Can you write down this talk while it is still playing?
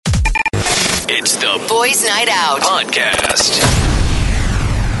It's the Boys Night Out podcast.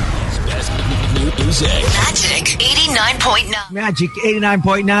 Magic 89.9. Magic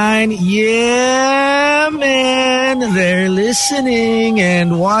 89.9. Yeah, man. They're listening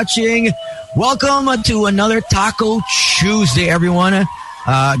and watching. Welcome to another Taco Tuesday, everyone.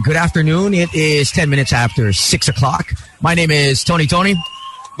 Good afternoon. It is 10 minutes after 6 o'clock. My name is Tony.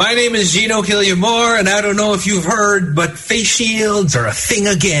 My name is Gino Killiamore, and I don't know if you've heard, but face shields are a thing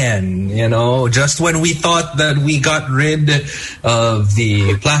again. You know, just when we thought that we got rid of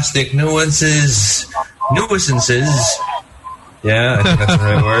the plastic nuisances. Yeah, I think that's the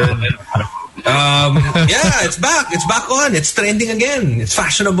right word. Yeah, it's back. It's back on. It's trending again. It's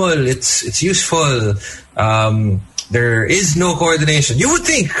fashionable. It's useful. There is no coordination. You would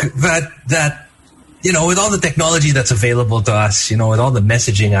think that you know, with all the technology that's available to us, you know, with all the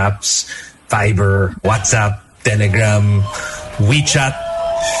messaging apps, Viber, WhatsApp, Telegram, WeChat,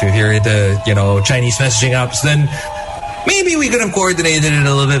 if you hear the, you know, Chinese messaging apps, then maybe we could have coordinated it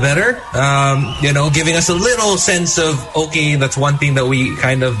a little bit better. You know, giving us a little sense of, okay, that's one thing that we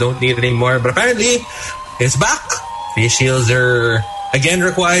kind of don't need anymore. But apparently, it's back. Face shields are again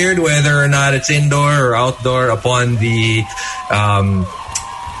required, whether or not it's indoor or outdoor, upon the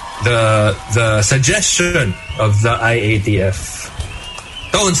suggestion of the IATF.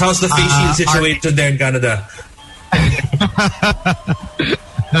 Tones, how's the face shield situation there in Canada?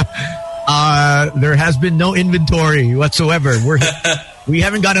 There has been no inventory whatsoever. We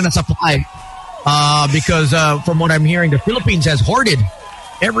haven't gotten a supply because from what I'm hearing, the Philippines has hoarded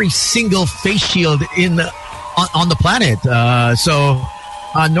every single face shield on the planet. So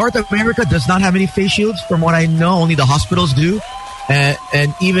North America does not have any face shields. From what I know, only the hospitals do.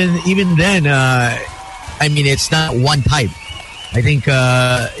 And even then, I mean, it's not one type. I think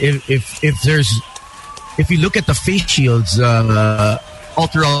if you look at the face shields all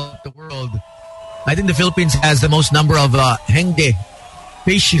throughout the world, I think the Philippines has the most number of Hengde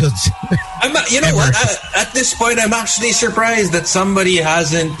face shields. You know what? At this point, I'm actually surprised that somebody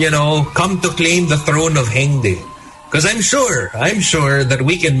hasn't, you know, come to claim the throne of Hengde. Because I'm sure that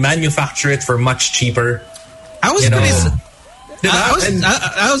we can manufacture it for much cheaper. I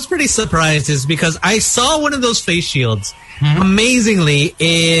was pretty surprised, is because I saw one of those face shields amazingly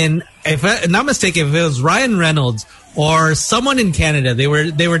in, if I'm not mistaken, if it was Ryan Reynolds or someone in Canada, they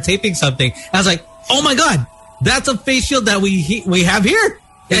were taping something. I was like, oh my god, that's a face shield that we have here.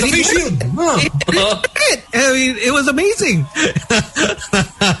 It's a face shield. I mean, it was amazing.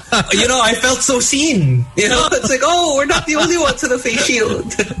 You know, I felt so seen. You know, it's like, oh, we're not the only ones with a face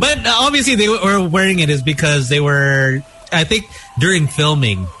shield. But obviously they were wearing it is because they were, I think, during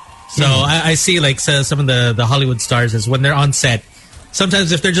filming. So I see like some of the Hollywood stars is when they're on set,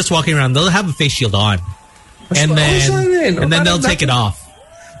 sometimes if they're just walking around, they'll have a face shield on. And then they'll take it off.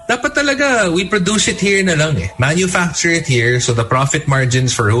 Dapat talaga, we produce it here na lang eh. Manufacture it here so the profit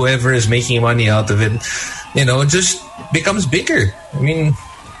margins for whoever is making money out of it, you know, just becomes bigger. I mean,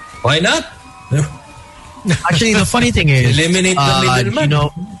 why not? Actually, the funny thing is, eliminate the middleman. You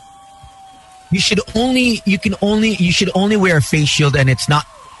know, you should only wear a face shield, and it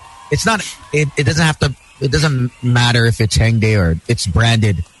doesn't matter if it's Hengde or it's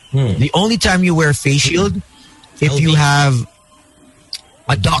branded. The only time you wear a face shield, if you have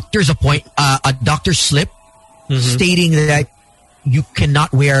a doctor's slip stating that you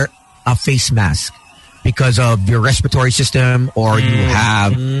cannot wear a face mask because of your respiratory system, or you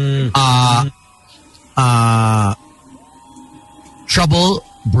have trouble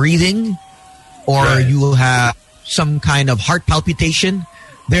breathing, or you have some kind of heart palpitation.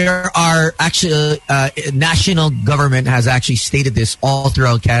 There are actually national government has actually stated this all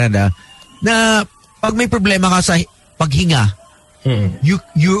throughout Canada. Na pag may problema ka sa paghinga,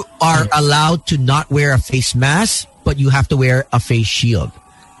 you are allowed to not wear a face mask, but you have to wear a face shield.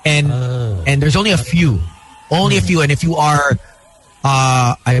 And there's only a few. And if you are,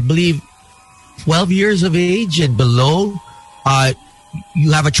 I believe, 12 years of age and below,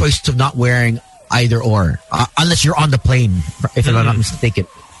 you have a choice of not wearing either or, unless you're on the plane, if I'm not mistaken.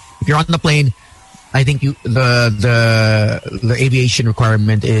 If you're on the plane, I think the aviation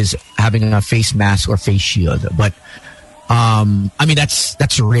requirement is having a face mask or face shield. But I mean,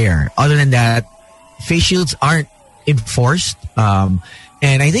 that's rare. Other than that, face shields aren't enforced. And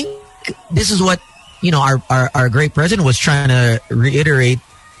I think this is what, you know, our great president was trying to reiterate,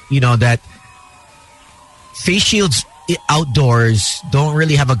 you know, that face shields outdoors don't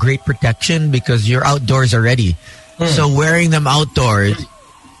really have a great protection because you're outdoors already. So wearing them outdoors,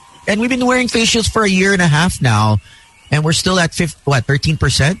 and we've been wearing face shields for a year and a half now, and we're still at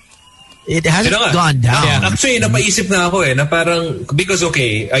 13%. It hasn't gone down. Yeah. Actually, napaisip na ako na parang, because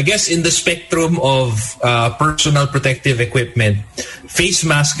I guess in the spectrum of personal protective equipment, face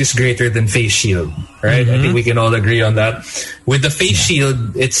mask is greater than face shield, right? I think we can all agree on that. With the face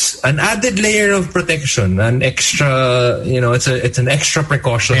shield, it's an added layer of protection, an extra, it's an extra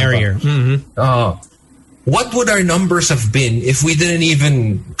precaution. Barrier. What would our numbers have been if we didn't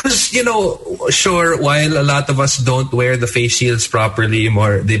even... Because, sure, while a lot of us don't wear the face shields properly,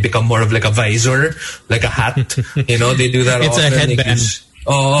 they become more of like a visor, like a hat. They do that it's often. It's a headband.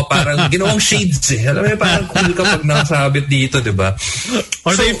 Parang ginawang shades eh. Alam mo, parang cool kapag nakasabit dito, diba?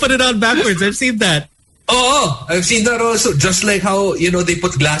 Or they put it on backwards. I've seen that. I've seen that also. Just like how, they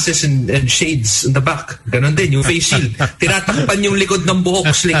put glasses and shades in the back. Ganon din, yung face shield. Tinatakpan yung likod ng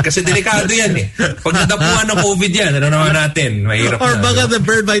buhok slick kasi delikado yan eh. Pag nadapuan ng COVID yan, ano naman natin? Mahirap or na. baka the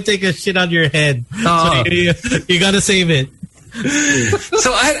bird might take a shit on your head. So you gotta save it.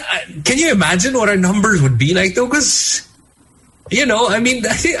 So can you imagine what our numbers would be like though? Because,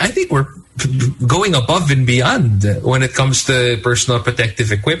 I think we're going above and beyond when it comes to personal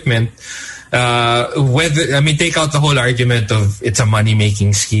protective equipment. Take out the whole argument of it's a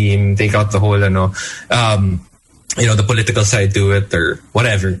money-making scheme, take out the whole, the political side to it or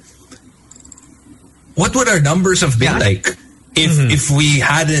whatever. What would our numbers have been like if we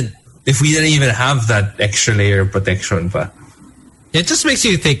didn't even have that extra layer of protection? It just makes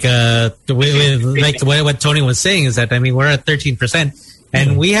you think, with what Tony was saying is that, we're at 13%.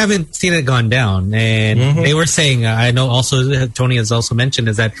 And we haven't seen it gone down. And they were saying, I know also Tony has also mentioned,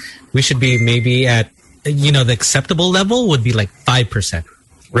 is that we should be maybe at, the acceptable level would be like 5%.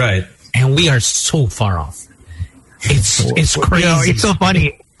 Right. And we are so far off. It's crazy. It's so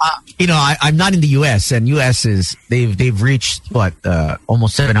funny. I'm not in the U.S. and U.S. is, they've reached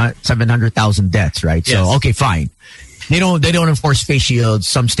almost 700,000 deaths, right? Yes. So, okay, fine. They don't enforce face shields.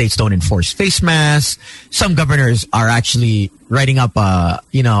 Some states don't enforce face masks. Some governors are actually writing up a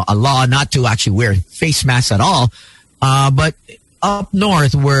law not to actually wear face masks at all. But up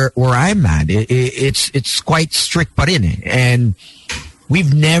north where I'm at, it's quite strict pa rin eh. And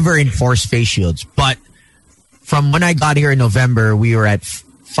we've never enforced face shields. But from when I got here in November, we were at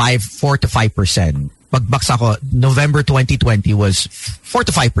 4 to 5%. Pagbaksa ko, November 2020 was 4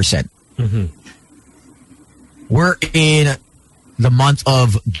 to 5%. Mm-hmm. We're in the month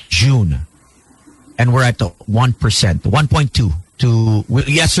of June, and we're at 1%, 1.2.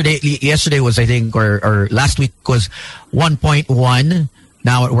 Yesterday was, I think, or last week was 1.1.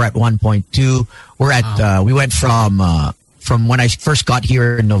 Now we're at 1.2. We're at we went from when I first got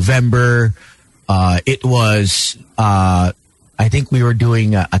here in November. It was I think we were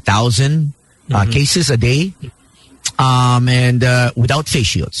doing 1,000 cases a day, and without face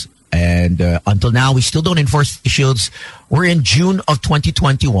shields. And until now, we still don't enforce face shields. We're in June of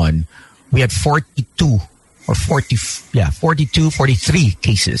 2021. We had 43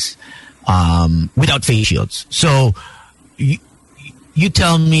 cases without face shields. So you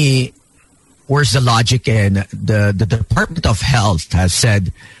tell me, where's the logic? And the Department of Health has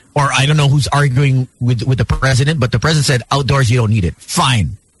said, or I don't know who's arguing with the president, but the president said outdoors you don't need it.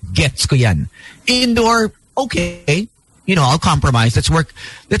 Fine, gets ko yan. Indoor, okay. I'll compromise. Let's work.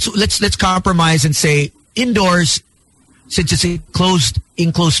 Let's compromise and say indoors, since it's enclosed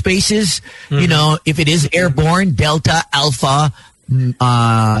spaces. If it is airborne, Delta, Alpha,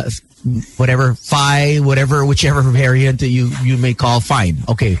 whatever, Phi, whichever variant you may call, fine.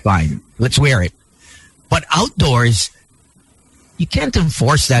 Okay, fine. Let's wear it. But outdoors, you can't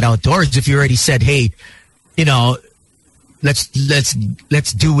enforce that outdoors if you already said, hey, let's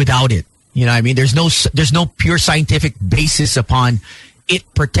do without it. There's no pure scientific basis upon it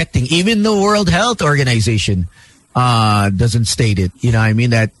protecting. Even the World Health Organization doesn't state it.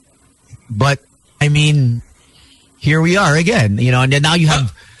 But here we are again. And then now you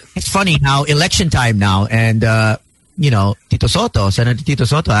have. It's funny how election time now, and Senator Tito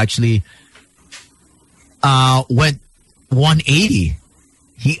Soto actually went 180.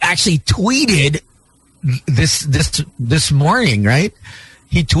 He actually tweeted this morning, right?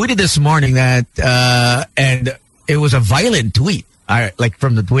 He tweeted this morning that, and it was a violent tweet. Like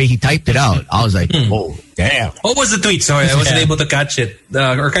from the way he typed it out, I was like, "Oh, damn!" What was the tweet? Sorry, I wasn't able to catch it,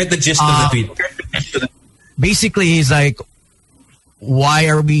 or kind of the gist of the tweet. Basically, he's like, "Why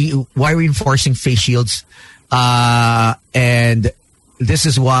are we enforcing face shields?" And this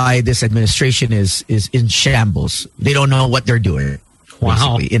is why this administration is in shambles. They don't know what they're doing.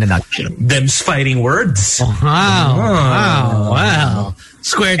 Wow! In a nutshell, them's fighting words. Wow!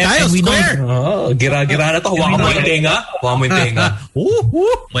 Square tayo, square. Gira na to. Huwag mo yung tenga.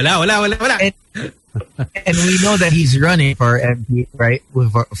 Wala. And we know that he's running for MP, right?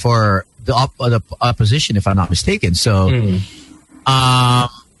 For the opposition, if I'm not mistaken. So,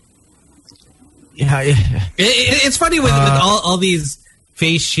 it's funny with all these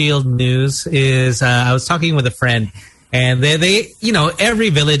face shield news. Is I was talking with a friend, and they every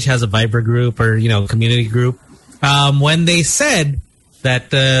village has a Viber group or community group. When they said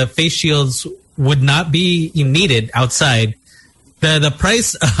that face shields would not be needed outside, the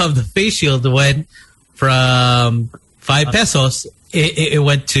price of the face shield went from 5 pesos. It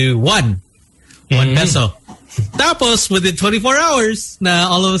went to 1 peso. Tapos within 24 hours, na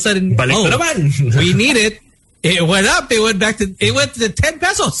all of a sudden, balik na naman. We need it. It went up. It went to 10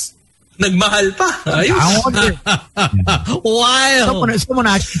 pesos. Nagmahal pa. Ayos. I wonder. Wild.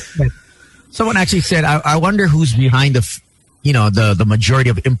 Someone actually said, I wonder who's behind the majority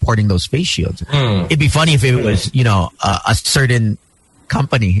of importing those face shields. It'd be funny if it was, a certain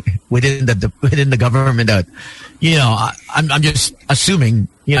company within the government that, I'm just assuming.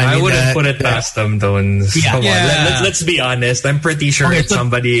 I wouldn't put it past them, though. Let's be honest. I'm pretty sure it's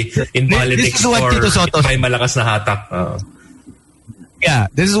somebody in politics or may malakas na hatak. Yeah,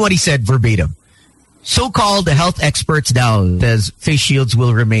 this is what he said verbatim. So-called health experts now says face shields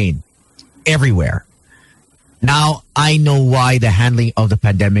will remain everywhere. Now I know why the handling of the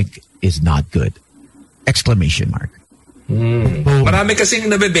pandemic is not good! Exclamation mark. Marami kasing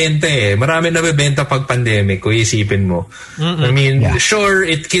nabebenta eh. Marami nabebenta pag pandemic, kung isipin mo. I mean, sure,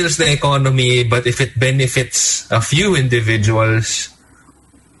 it kills the economy, but if it benefits a few individuals,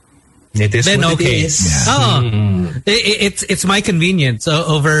 it is then what okay. It is. It's my convenience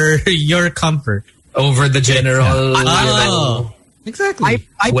over your comfort. Over the general... Exactly.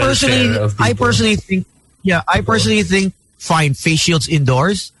 I personally think fine, face shields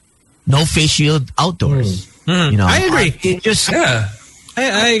indoors, no face shield outdoors. I agree.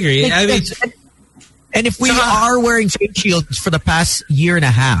 I agree. And if we are wearing face shields for the past year and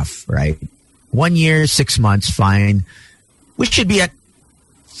a half, right? 1 year, 6 months, fine. We should be at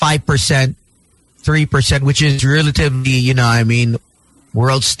 5%, 3%, which is relatively,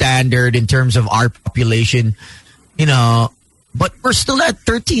 world standard in terms of our population, but we're still at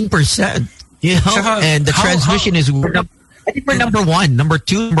 13%, and the transmission is, I think we're number one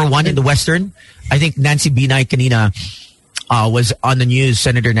in the Western. I think Nancy Binay kanina was on the news.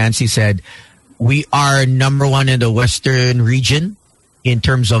 Senator Nancy said, we are number one in the Western region in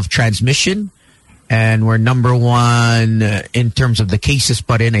terms of transmission. And we're number one in terms of the cases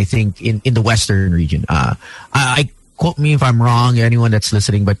put in, I think, in the Western region. I quote me if I'm wrong, anyone that's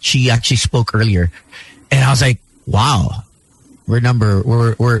listening, but she actually spoke earlier. And I was like, wow, we're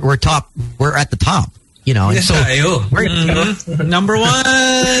top. We're at the top. And so we're number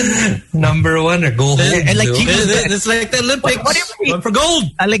one. Number one or go home. And like Gino, it's like the Olympics. What if we going for gold?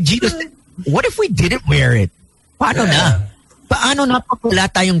 Like Gino said, what if we didn't wear it? Paano na pag wala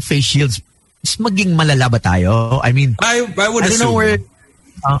tayong face shields? Mas maging malala ba tayo? I mean, I would assume. Know where,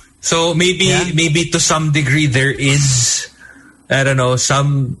 so maybe to some degree there is, I don't know,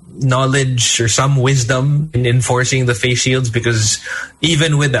 some knowledge or some wisdom in enforcing the face shields, because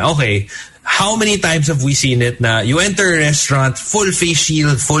even with how many times have we seen it na you enter a restaurant, full face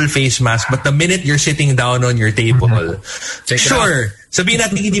shield, full face mask, but the minute you're sitting down on your table, sure, sabihin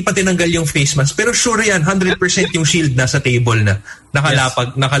natin hindi pa tinanggal yung face mask, pero sure yan, 100% yung shield nasa table na.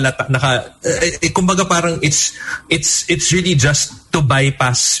 Nakalapag, kumbaga parang it's really just to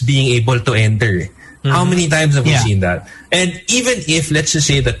bypass being able to enter. How many times have we seen that? And even if, let's just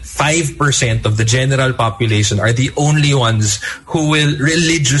say that 5% of the general population are the only ones who will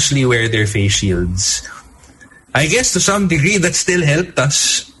religiously wear their face shields, I guess to some degree that still helped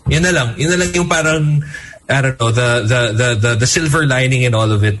us. Yun na lang yung parang, I don't know, the silver lining in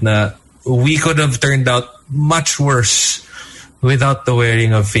all of it, na we could have turned out much worse without the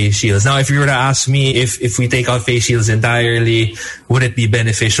wearing of face shields. Now, if you were to ask me if we take out face shields entirely, would it be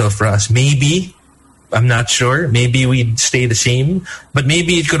beneficial for us? Maybe. I'm not sure. Maybe we'd stay the same, but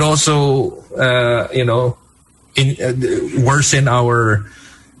maybe it could also, worsen our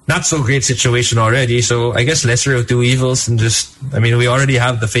not so great situation already. So I guess lesser of two evils, and we already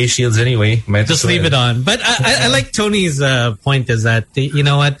have the face shields anyway. Just leave it on. But I like Tony's point is that, you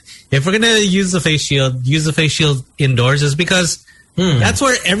know what? If we're going to use the face shield indoors, is because that's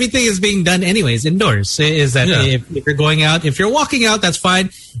where everything is being done anyways, indoors. Is that if you're going out, if you're walking out, that's fine.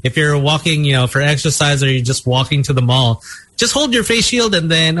 If you're walking, for exercise, or you're just walking to the mall, just hold your face shield and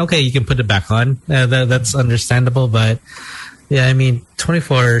then, you can put it back on. That's understandable. But yeah,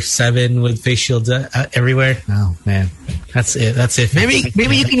 24/7 with face shields everywhere. Oh man, that's it.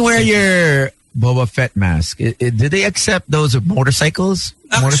 Maybe you can wear your Boba Fett mask. Did they accept those motorcycles?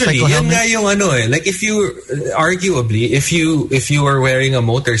 Actually, motorcycle yun helmet? nga yung ano eh. Like if you, arguably, if you are wearing a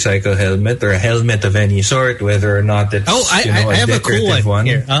motorcycle helmet or a helmet of any sort, whether or not it's I have a cool decorative one.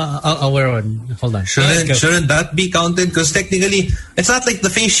 Here, I'll wear one. Hold on. Shouldn't that be counted? Because technically, it's not like the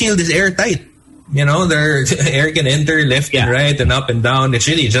face shield is airtight. You know, air can enter left and right and up and down. It's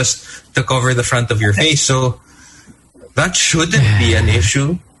really just to cover the front of your face. So that shouldn't be an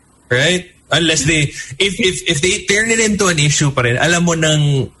issue, right? Unless if they turn it into an issue pa rin, alam mo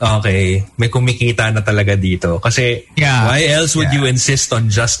nang, okay, may kumikita na talaga dito. Kasi why else would you insist on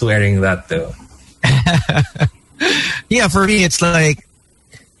just wearing that though? Yeah, for me, it's like,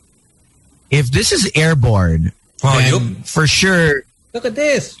 if this is airborne, then for sure. Look at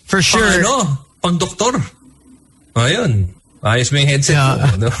this. For sure. Pang doktor. Ayun. Ayos mo yung headset mo.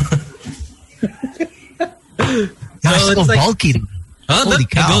 No? Gosh, so it's bulky. Oh, look, it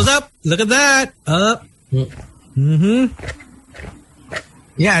goes up. Look at that. Up. Mm-hmm.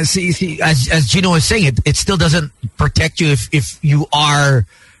 Yeah, see, as Gino was saying, it still doesn't protect you if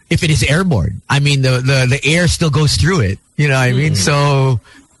it is airborne. I mean, the air still goes through it. You know what I mean? So,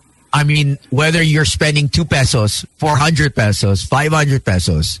 I mean, whether you're spending 2 pesos, 400 pesos, 500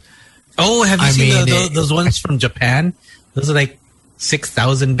 pesos. Oh, have you seen those ones from Japan? Those are like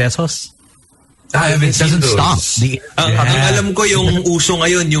 6,000 pesos. I haven't it doesn't stop. Ang alam ko yung uso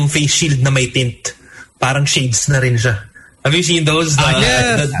ngayon, yung face shield na may tint. Parang shades na rin siya. Have you seen those?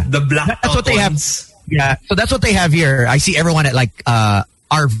 The black That's what they have. Yeah, so that's what they have here. I see everyone at like our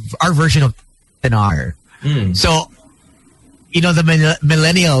version of NR. So, you know, the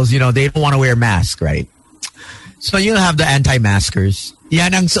millennials, you know, they don't want to wear masks, right? So you have the anti-maskers.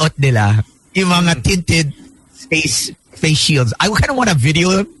 Yan ang suot nila. Yung mga tinted face shields. I kind of want to video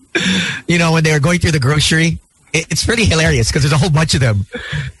them. You know, when they were going through the grocery. It's pretty hilarious because there's a whole bunch of them.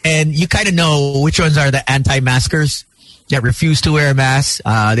 And you kind of know which ones are the anti-maskers that refuse to wear a mask.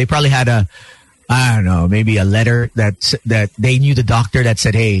 They probably had I don't know, maybe a letter that they knew the doctor that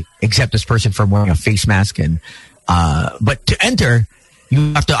said, hey, exempt this person from wearing a face mask. And but to enter,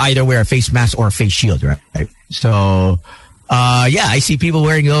 you have to either wear a face mask or a face shield, right? So, yeah, I see people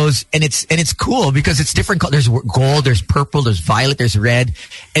wearing those, and it's cool because it's different colors. There's gold, there's purple, there's violet, there's red,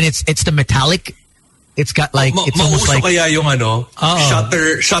 and it's the metallic. It's got like it's almost like kaya yung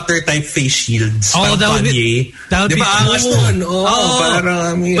shutter type face shields. Oh, that would be cool.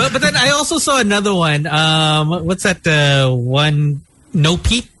 Parang, but then I also saw another one. What's that one? No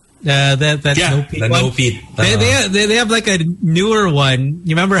Pete. No Pete. No Pete. They have like a newer one.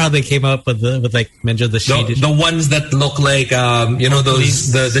 You remember how they came up with like the shade? The ones that look like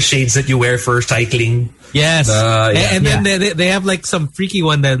those the shades that you wear for cycling. Yes. And then they have like some freaky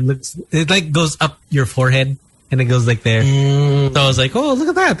one that it goes up your forehead and it goes like there. So I was like, oh, look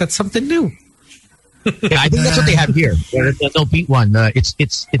at that. That's something new. Yeah, I think that's what they have here. The No Pete one.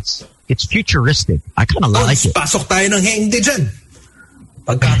 It's futuristic. I kind of like it. Pasok tayo ng hindi dyan.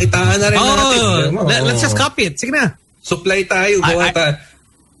 Pagkakitaan na rin natin. Let's just copy it. Sige na. Supply tayo.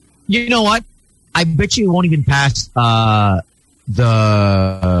 You know what? I bet you won't even pass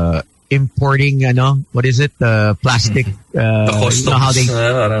the importing, what is it? The plastic. The customs. You know how they,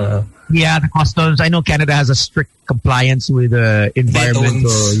 yeah, the customs. I know Canada has a strict compliance with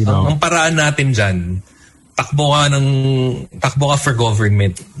environmental, Ang paraan natin dyan, takbo ka for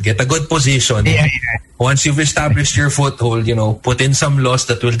government. Get a good position. Yeah. Once you've established your foothold, put in some laws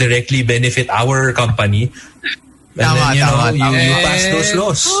that will directly benefit our company. And then, you pass those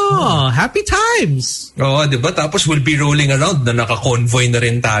laws. Oh, happy times. Oo, diba? Tapos we'll be rolling around na naka-convoy na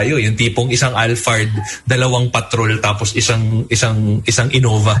rin tayo. Yung tipong isang Alphard, 2 patrol, tapos isang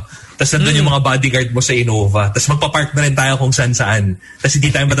Innova. Tapos nandun yung mga bodyguard mo sa Innova. Tapos magpapark na rin tayo kung saan-saan. Tapos hindi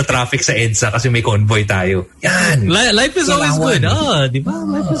tayo matatraffic sa EDSA kasi may convoy tayo. Yan. Life is always good. Oh, diba?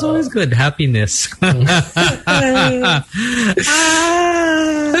 Life is always good. Happiness. But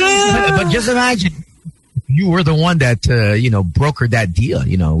just imagine, you were the one that brokered that deal,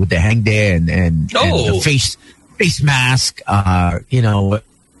 with the hangday and the face mask. Living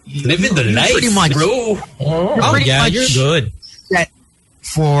the life, pretty much, bro. You're good. Set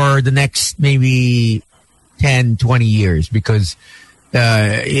for the next maybe 10, 20 years because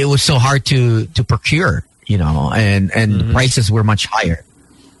it was so hard to procure, and prices were much higher.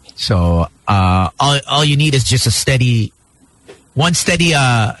 So all you need is just a steady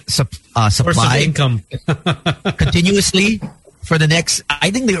supply income continuously for the next. I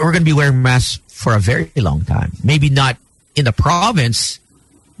think we're going to be wearing masks for a very long time. Maybe not in the province,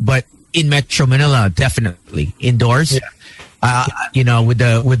 but in Metro Manila, definitely indoors. Yeah. With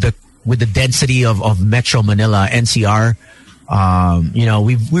the density of Metro Manila, NCR.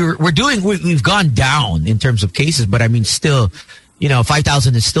 We've gone down in terms of cases, but I mean, still,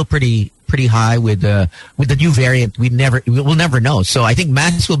 5,000 is still pretty high with the new variant. We'll never know. So I think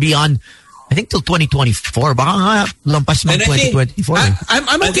masks will be on, I think, till 2024. Baka lampas mo 2024.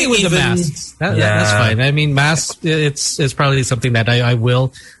 I'm okay with the masks. That's fine. I mean, masks, it's probably something that I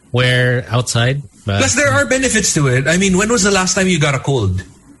will wear outside. But, plus, there are benefits to it. I mean, when was the last time you got a cold?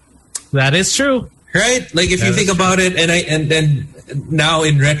 That is true. Right? Like, if you think about it, and then now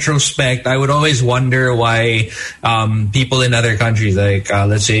in retrospect, I would always wonder why people in other countries, like,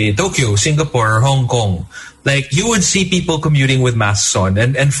 let's say, Tokyo, Singapore, or Hong Kong, like, you would see people commuting with masks on.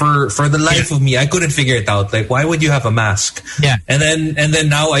 And for the life of me, I couldn't figure it out. Like, why would you have a mask? Yeah. And then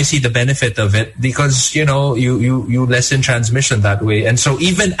now I see the benefit of it because, you lessen transmission that way. And so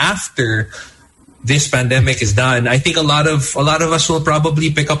even after this pandemic is done, I think a lot of us will probably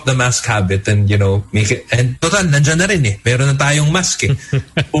pick up the mask habit and, make it. And total, nandyan na rin eh. Meron na tayong mask eh.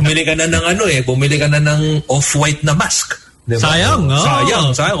 Bumili ka na ng off-white na mask. Diba? Sayang, no?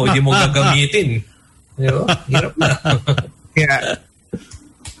 Sayang. Hindi mo gagamitin. Hirap na. Yeah.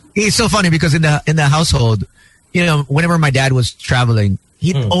 It's so funny because in the household, whenever my dad was traveling,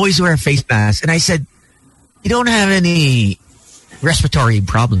 he'd always wear a face mask. And I said, you don't have any respiratory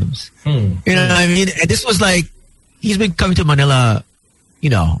problems. You know what I mean? And this was like, he's been coming to Manila,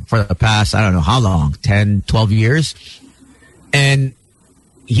 for the past, I don't know how long, 10, 12 years. And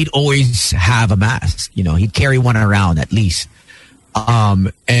he'd always have a mask. He'd carry one around at least.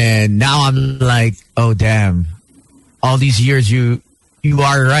 And now I'm like, oh, damn. All these years, you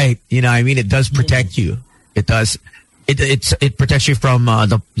are right. You know what I mean? It does protect you. It does. It protects you from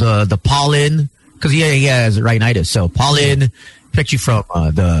the pollen. Because he has rhinitis. So pollen protects you from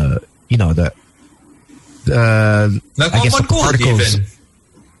the particles. Even.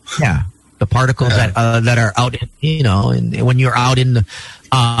 Yeah, the particles that are out. And when you're out in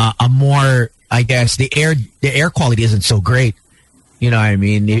a more, I guess, the air quality isn't so great. You know what I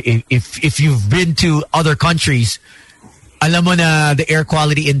mean? If you've been to other countries, alam mo na the air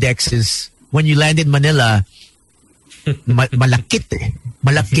quality index is when you land in Manila, malakit eh.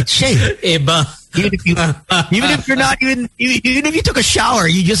 Malakit siya eh. Iba. Even if you're not even if you took a shower,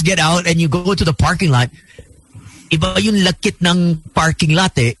 you just get out and you go to the parking lot. Iba yung lakit ng parking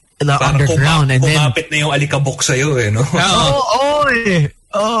lot eh, the underground, and then kumapit na yung alikabok sa'yo eh, no?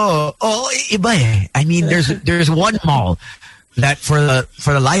 Iba eh. I mean, there's one mall that for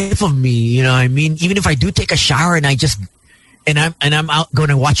the life of me, you know what I mean, even if I do take a shower and I'm out going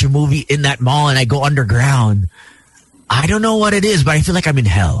to watch a movie in that mall and I go underground, I don't know what it is, but I feel like I'm in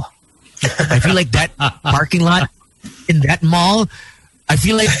hell. I feel like that parking lot in that mall, I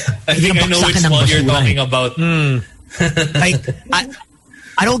feel like I think I know which mall you're talking about. Like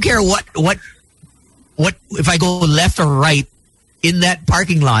I don't care what if I go left or right in that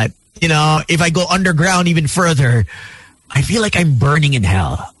parking lot, if I go underground even further, I feel like I'm burning in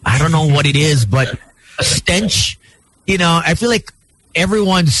hell. I don't know what it is, but a stench, I feel like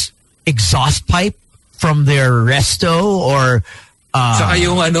everyone's exhaust pipe from their resto or saka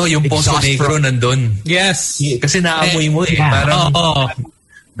yung Poso Negro nandun. Yes. Kasi naamoy mo eh. Yeah. Parang,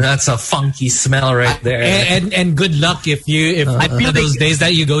 that's a funky smell right there. And good luck if I feel those days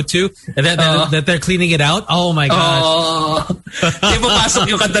that you go to that they're cleaning it out. Oh my god. Di ba pasok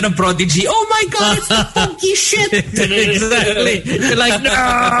yung kanta ng Prodigy? Oh my god, it's the funky shit. Exactly. You're like,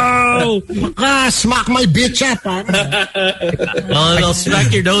 no! Smack my bitch up. They'll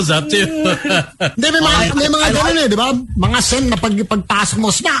smack your nose up too. May mga ganun eh, di ba? Mga sen na pagpasok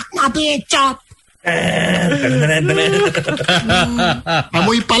mo, smack my bitch up.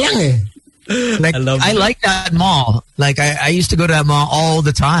 Amoy pa lang eh. Like, I like that mall. Like I used to go to that mall all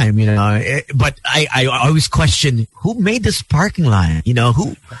the time, but I always question who made this parking lot.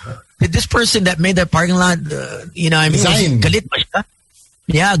 Who did this person that made that parking lot? I mean, galit ba siya?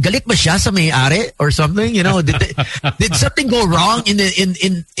 Yeah, galit ba siya sa may-ari or something? Did something go wrong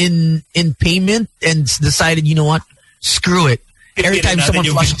in payment and decided, what, screw it. Every time someone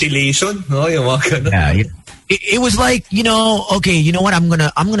flushes ventilation, no, yung mga ganun. Yeah, it was like, okay, you know what? I'm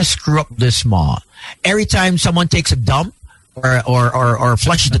gonna screw up this mall. Every time someone takes a dump or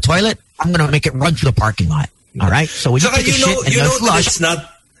flushes the toilet, I'm gonna make it run through the parking lot. All right. So when you take a shit and you flush, that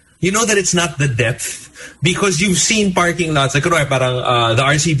it's not the depth because you've seen parking lots like parang the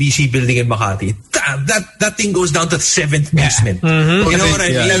RCBC building in Makati. That thing goes down to the 7th basement. Mm-hmm. You know what I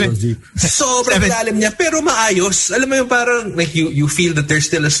mean? Sobrang lalim niya pero maayos. Alam mo yung parang like you feel that there's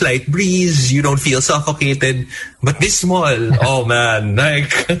still a slight breeze. You don't feel suffocated. But this small, oh man,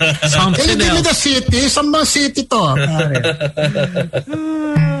 like something else. Give me the city. Saan ba city to?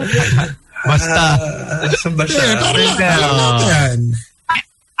 Basta. Saan ba siya?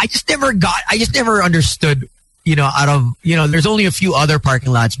 I just never understood there's only a few other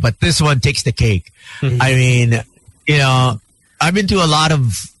parking lots, but this one takes the cake. Mm-hmm. I mean, I've been to a lot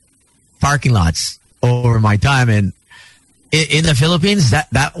of parking lots over my time, and in the Philippines,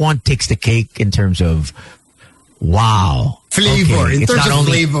 that one takes the cake in terms of wow flavor. Okay. In terms of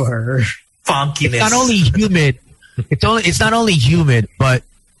flavor, funkiness. It's not only humid. It's not only humid, but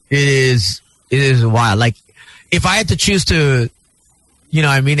it is wild. Like if I had to choose to,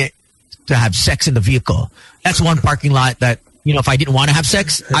 to have sex in the vehicle, that's one parking lot that if I didn't want to have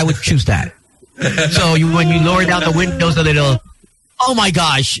sex, I would choose that. So when you lower down the windows a little, oh my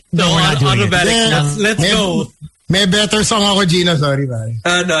gosh, no, we're not doing it. Let's go. May better song ako, Gino. Sorry, pare.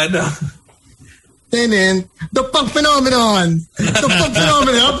 No. The funk phenomenon. The funk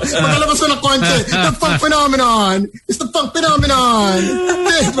phenomenon. Pagkalabas mo ng konti. The funk phenomenon. It's the funk phenomenon.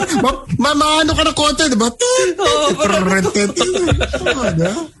 Maano ka ng konti, diba?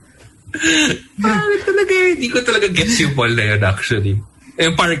 Talaga, hindi ko talaga gets yung mall na yun, actually.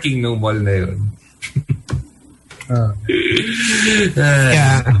 Yung parking ng mall na yun.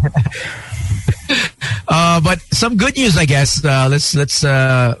 Yeah. But some good news, I guess. Let's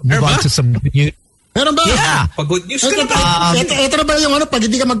move on to some good news. Meron ba? Yeah. Pag-good news ka na ba? Ito na ba yung pag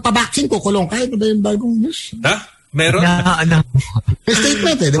hindi ka magpa-vaccine, kukulong ka? Ito ba yung bagong news? Ha? Meron? May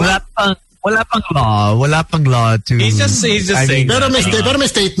statement di ba? Wala pang law to... He's just saying. Pero may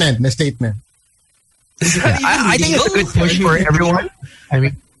statement. Yeah, I think it's a good push for everyone. I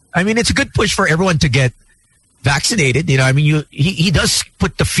mean, it's a good push for everyone to get vaccinated. He does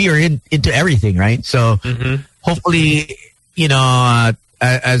put the fear into everything, right? So hopefully,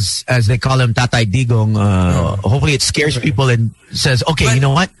 as they call him, Tatay Digong, hopefully it scares people and says, okay, you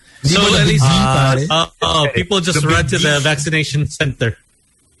know what? So at least people just run to the vaccination center.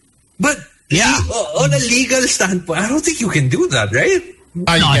 But on a legal standpoint, I don't think you can do that, right?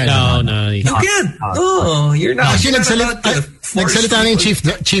 No. You can't. No, you're not. Actually, nagsalita na yung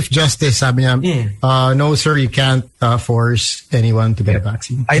Chief Justice, sabi niya, no sir, you can't force anyone to get a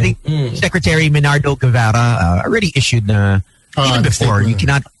vaccine. I think Secretary Minardo Guevara already issued even before, you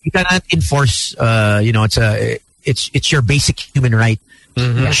cannot enforce, it's your basic human right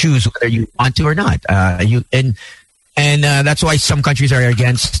to choose whether you want to or not. And that's why some countries are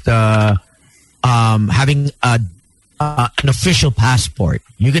against having an official passport.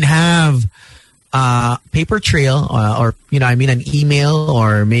 You can have paper trail or an email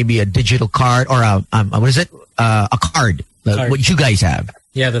or maybe a digital card or a card, what you guys have.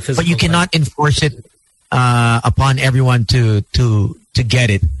 Yeah, the physical. But you cannot enforce it upon everyone to get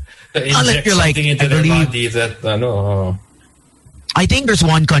it. Unless you're like, into their body that I think there's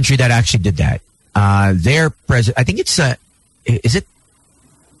one country that actually did that. Their president, I think it's is it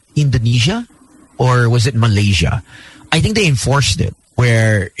Indonesia or was it Malaysia? I think they enforced it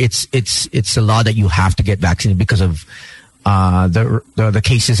where it's a law that you have to get vaccinated because of the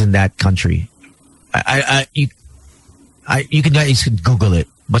cases in that country. You can Google it,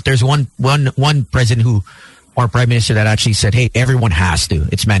 but there's one president or prime minister that actually said, "Hey, everyone has to.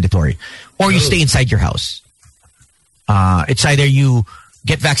 It's mandatory, or you stay inside your house. It's either you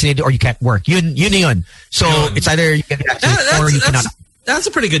get vaccinated or you can't work. Yun. So it's either you get vaccinated or you cannot." That's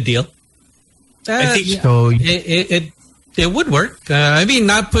a pretty good deal. I think so. It would work.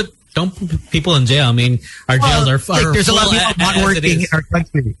 Don't put people in jail. I mean, our jails are there's a lot of people not working in our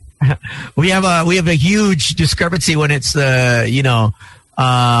country. We have a huge discrepancy when it's the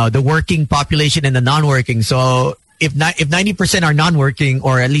working population and the non-working. So if 90% are non-working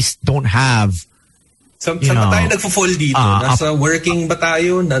or at least don't have, saan ba tayo nagfo-fall dito? Nasa working ba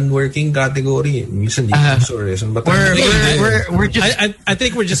tayo? Non-working category? Minsan di ko sure. Saan ba tayo? We're just. I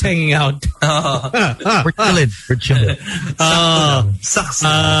think we're just hanging out. We're chilling. Sucks.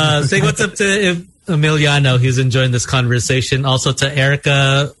 Say what's up to Emiliano, who's enjoying this conversation. Also to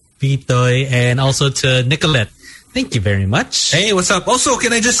Erica, Pitoy, and also to Nicolette. Thank you very much. Hey, what's up? Also,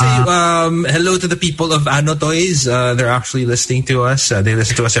 can I just say hello to the people of Ano Toys? They're actually listening to us. They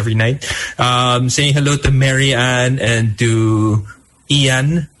listen to us every night. Saying hello to Mary Ann and to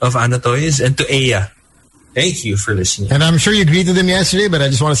Ian of Ano Toys and to Aya. Thank you for listening. And I'm sure you greeted them yesterday, but I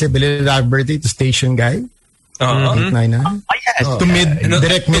just want to say belated happy birthday to Station Guy. 899. Yes. To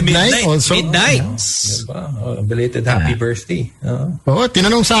midnight also. Midnight. Belated happy birthday.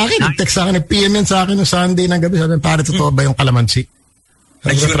 Tinanong sa akin. Nag-text sa akin. Nag-PM yan sa akin no Sunday ng gabi. Sabi, para totoo ba yung kalamansi?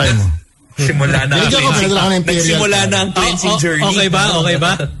 Nag-try mo. Simula na. Nagsimula na ang cleansing journey. Okay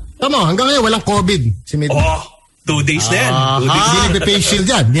ba? Tama, hanggang ngayon walang COVID. Si Mid. 2 days na yan. Hindi nagbe-face shield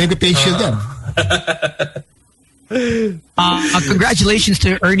yan. Congratulations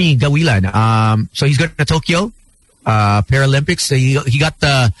to Ernie Gawilan. So he's going to Tokyo Paralympics. So he got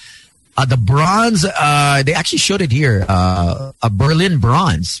the the bronze, they actually showed it here. A Berlin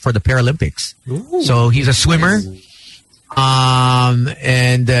bronze for the Paralympics. Ooh. So he's a swimmer.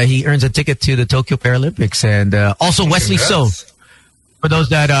 And he earns a ticket to the Tokyo Paralympics. And also Wesley So, for those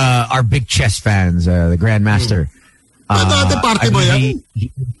that are big chess fans, the Grandmaster. Party ba yan?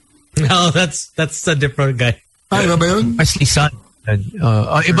 No, that's a different guy. Iba ba yun? Wesley Son.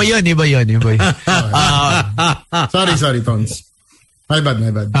 Iba yun. Sorry, Tons. My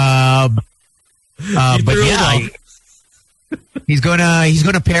bad. But yeah, he's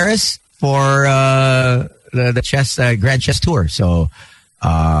gonna Paris for the chess Grand Chess Tour. So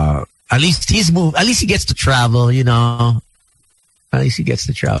at least he gets to travel, you know. At least he gets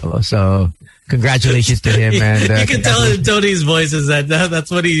to travel. So congratulations to him. And you can tell in Tony's voice is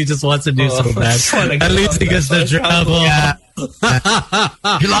that's what he just wants to do so bad. At least he gets to travel. Yeah.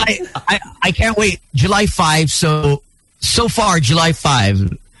 July, I can't wait. July 5. So far, July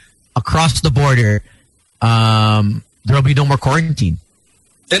 5, across the border, there'll be no more quarantine.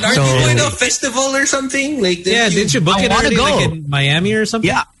 Then aren't you going to a festival or something? Like, didn't you book it already, go. like in Miami or something?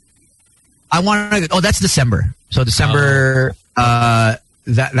 Yeah. I want to. Oh, that's December. So December.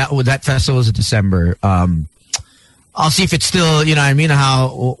 That festival is in December. I'll see if it's still, you know what I mean,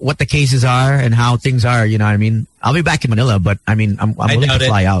 what the cases are and how things are, you know what I mean. I'll be back in Manila, but I mean, I'm willing to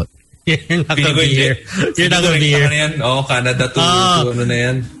fly out. You're not going to be here. You're not going to be here. Oh, Canada to ano na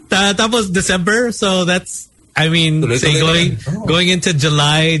yan. Tapos December, so that's, I mean, going into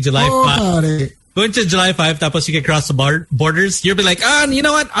July 5. Going to July 5, tapos you can cross the borders. You'll be like, you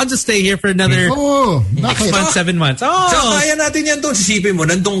know what? I'll just stay here for another 6 months, 7 months. Oh! So, kaya natin yan doon. Sisipin mo,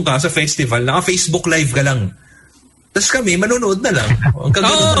 nandun ka sa festival, naka-Facebook live ka lang. Tapos kami, manonood na lang. Ang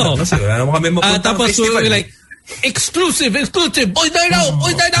kaganoon na lang. Kasi wala naman kami mapunta tapos festival. Tapos we'll be like, exclusive, boys night out.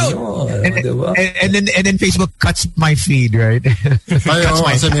 And then Facebook cuts my feed, right?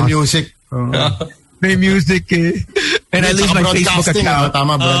 Kasi may music. May music eh. And I lose my Facebook account.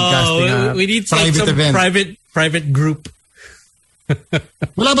 Tama, broadcasting. We need some private group.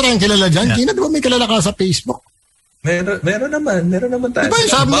 Wala ba tayong kilala dyan? Kina, di ba may kilala ka sa Facebook? Meron naman tayo. Diba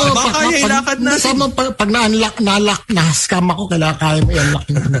sabi mo, pag na-scam ako, kaya mo i-unlock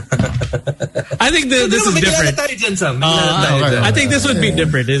yun. I think this is different. I think this would be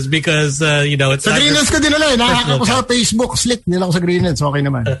different is because, you know, it's... Sa Greenlands ko din nila eh. Nakaka ko sa Facebook. Slick nila ako sa Greenlands. Okay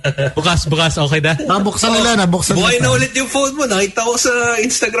naman. Bukas, okay na? Nabuksan nila. Buhay na ulit yung phone mo. Nakita ko sa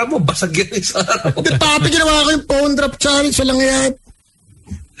Instagram mo. Basag yun isang araw. Dati ginawa ko yung phone drop challenge. Walang yan.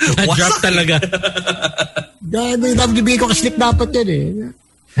 Drop talaga. Gago, yung WB ko ka-slip dapat yun eh.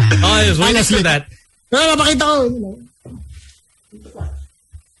 Oh, I was waiting for that. Napakita ko.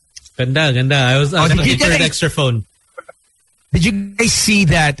 Ganda. I was looking for an extra phone. Did you guys see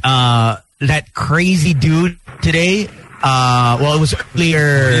that that crazy dude today? Well, it was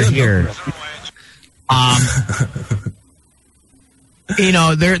earlier here. You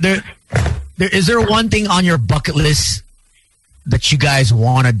know, there is there one thing on your bucket list that you guys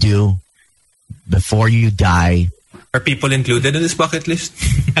want to do before you die? Are people included in this bucket list?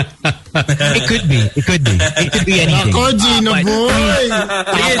 It could be. It could be anything. Ako, Gino boy!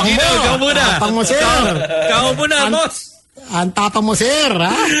 Gino, ikaw muna. Tapang mo, sir. Ikaw muna, boss. Ang tapang mo, sir,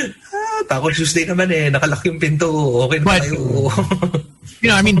 ha? Takot Tuesday naman eh. Nakalak yung pinto. Okay na tayo.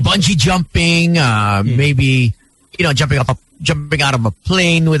 You know, I mean, bungee jumping, maybe, you know, jumping out of a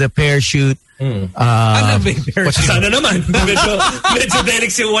plane with a parachute. Sana naman. Medyo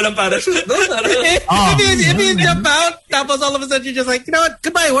delix yung walang parachute. No? If you jump out, tapos all of a sudden you're just like, you know what?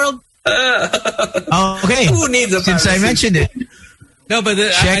 Goodbye, world. Okay. Who needs a parachute? Since I mentioned it. No, but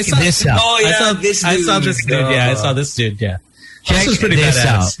check this out. Oh, yeah. I saw this dude. Yeah, I saw this dude. Yeah. Check this was pretty this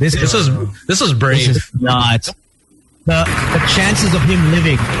badass. out. This was brave. This is nuts. The chances of him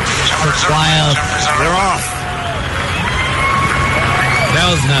living are wild. They're off. That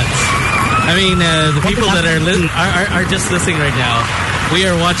was nuts. I mean, the people that are just listening right now, we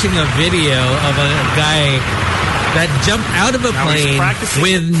are watching a video of a guy that jumped out of a plane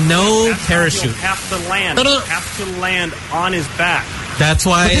with no parachute. Have to land on his back. That's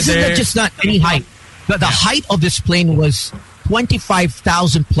why this is just not any height. The height of this plane was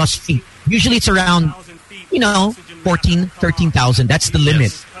 25,000 plus feet. Usually it's around, 14, 13,000. That's the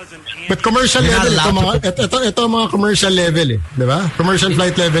limit. But commercial level, ito mga commercial level eh. Diba? Commercial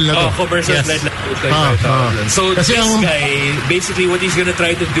flight level na to. Commercial flight level. So this guy, basically what he's gonna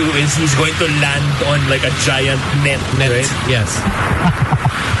try to do is he's going to land on like a giant net. Right? Yes.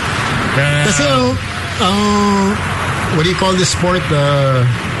 Kasi what do you call this sport?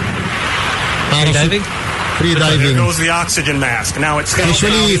 Diving? Free diving. There goes the oxygen mask. Now it's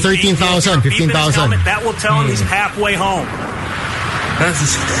usually 13,000, 15,000. That will tell him he's halfway home. That's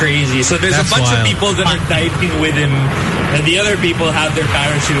just crazy. So there's a bunch of people that are diving with him, and the other people have their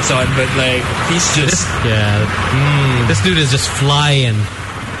parachutes on, but like he's just this dude is just flying.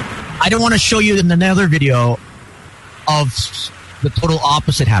 I don't want to show you in another video of the total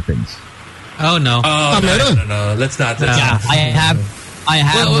opposite happens. Oh no! No. Let's not. I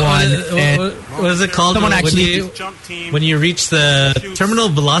have one. What is it called? Someone actually when you reach the terminal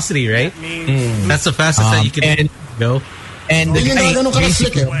velocity, right? That's the fastest that you can go. And the guy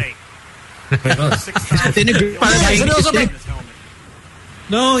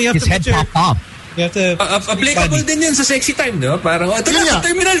no, you have his to head popped off. You have to applicable din yun sa sexy time, no? Parang ito na, sa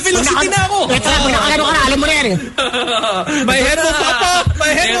terminal velocity na ako. Alam mo na yan. My head will pop up. My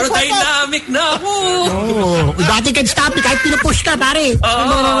head will pop up. Aerodynamic na ako. Dati can stop kahit pinupush ka, pare.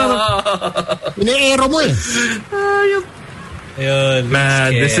 Ine-aero mo eh.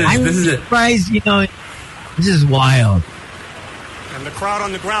 Man, this is surprised, this is wild. And the crowd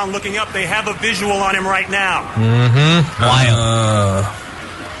on the ground looking up, they have a visual on him right now. Wild.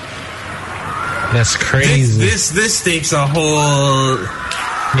 That's crazy. This takes a whole.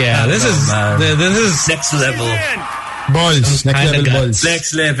 Yeah, this is next level. Balls. Next level balls.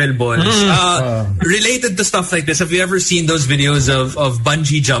 Next level balls. Related to stuff like this, have you ever seen those videos of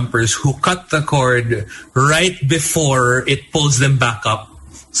bungee jumpers who cut the cord right before it pulls them back up?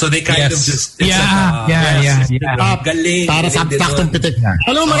 So they kind of just... Galing. Para saktong pitik.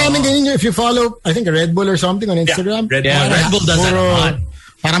 Alam mo, maraming ganyan if you follow, I think, Red Bull or something on Instagram. Red Bull does that a lot.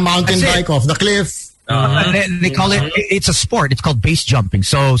 Para mountain bike off the cliff. They call it's a sport. It's called base jumping.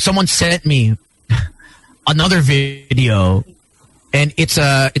 So someone sent me another video, and it's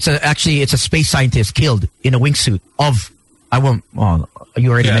a space scientist killed in a wingsuit of...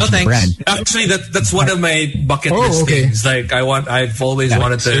 you already mentioned the brand. Actually, that's one of my bucket list things. Like I've always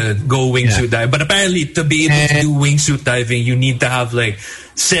wanted to go wingsuit dive, but apparently to be able to do wingsuit diving, you need to have like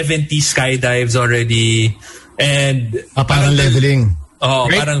 70 skydives already, and parang leveling.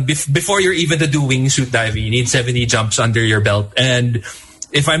 Parang before you're even to do wingsuit diving, you need 70 jumps under your belt. And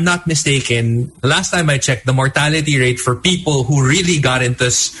if I'm not mistaken, last time I checked, the mortality rate for people who really got into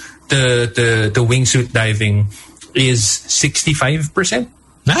the wingsuit diving is 65%.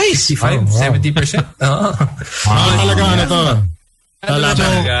 Nice. 70%.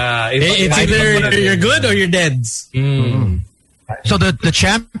 It's either you're good or you're dead. So the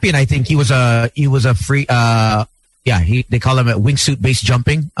champion, I think he was a free they call him a wingsuit base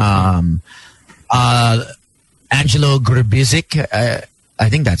jumping. Angelo Grubizic, I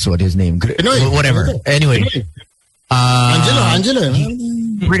think that's what his name. Whatever. Anyway, Angelo.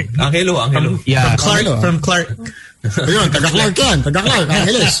 Angelo. Yeah, from Clark. Ayun, taga-Clark yan. Taga-Clark,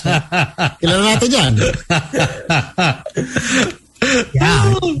 Angeles. Kilala natin yan.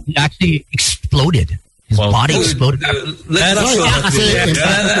 Yeah, he actually exploded. His body exploded.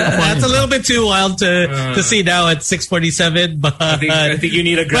 That's a little bit too wild to see now at 6:47. But I think you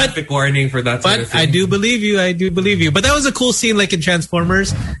need a graphic warning for that. But I do believe you. But that was a cool scene, like in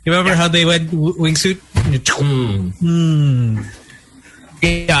Transformers. You remember how they went wingsuit?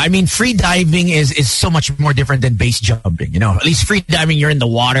 Yeah, I mean, free diving is so much more different than base jumping. At least free diving, you're in the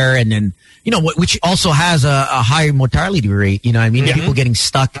water, and then which also has a high mortality rate. People getting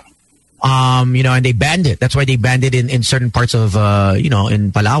stuck. And they banned it. That's why they banned it in certain parts of,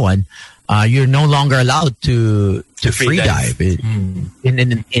 in Palawan. You're no longer allowed to free dive by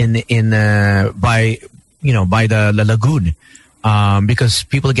the lagoon, because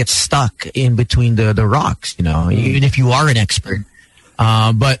people get stuck in between the rocks, even if you are an expert.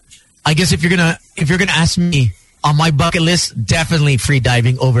 But I guess if you're gonna ask me, on my bucket list, definitely free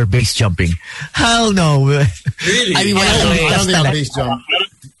diving over base jumping. Hell no. Really? I mean, I don't think base jump.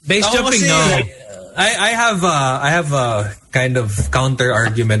 Base jumping, no. I have a kind of counter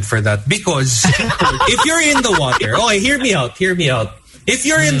argument for that, because if you're in the water, hear me out. If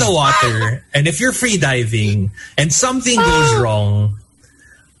you're in the water and if you're free diving and something goes wrong,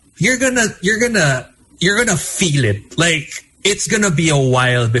 you're gonna feel it. Like, it's gonna be a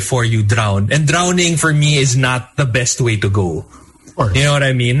while before you drown, and drowning for me is not the best way to go. You know what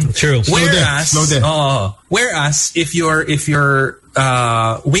I mean? True. Whereas if you're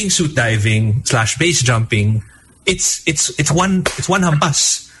wingsuit diving / base jumping, it's one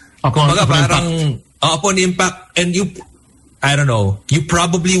hampas. Upon impact, and I don't know, you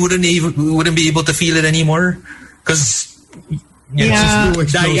probably wouldn't be able to feel it anymore, because But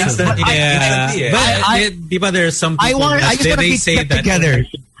there's some people they say that together.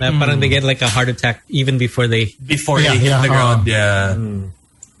 Parang they get like a heart attack even before they hit the ground.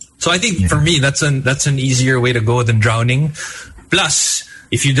 So I think for me that's an easier way to go than drowning. Plus,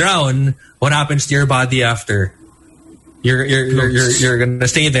 if you drown, what happens to your body after? you're gonna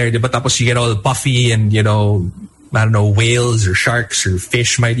stay there, but tapos you get all puffy and I don't know, whales or sharks or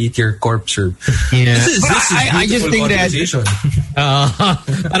fish might eat your corpse or this is I just think that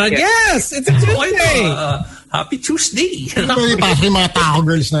and I guess it's a Tuesday. Happy Tuesday. May pasok yung mga taco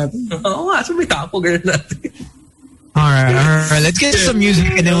girls natin. Oo nga, so may taco girl natin. All right. Let's get some music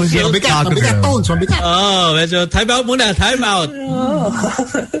and then we'll get mabigat tones. Oh, medyo time out muna. Time out.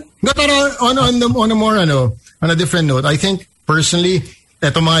 No, pero on a more on a different note, I think personally,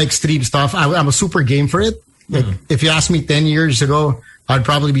 eto mga extreme stuff, I'm a super game for it. Like, if you asked me 10 years ago, I'd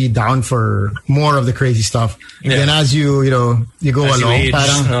probably be down for more of the crazy stuff. Yeah. Then as you go as along,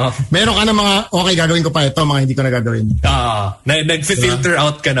 parang meron ka na mga, okay, gagawin ko pa ito, mga hindi ko na gagawin. Nag-filter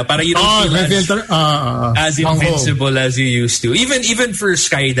out ka na. Para you don't feel as invincible as you used to. Even for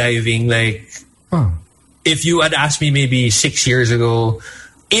skydiving, like, if you had asked me maybe 6 years ago,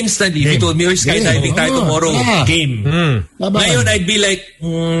 instantly, if you told me, skydiving tayo tomorrow, game. Ngayon, I'd be like,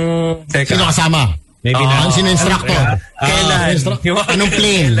 teka. Sino kasama? Maybe not. Sino instructor? Kailan? Anong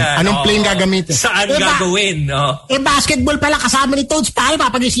plane? Anong plane gagamitin? Saan gagawin? Basketball pala kasama ni Toads. Paano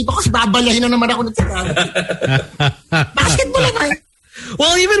papag-isipan ko? Babalahin na naman ako ng basketball naman.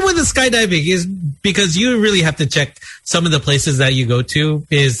 Well, even with the skydiving is because you really have to check some of the places that you go to.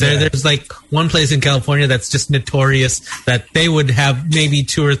 There's like one place in California that's just notorious that they would have maybe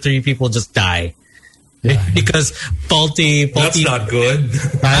 2 or 3 people just die. Yeah. Because faulty. That's not good.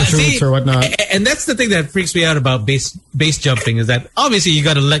 Parachutes or whatnot. And that's the thing that freaks me out about base jumping is that obviously you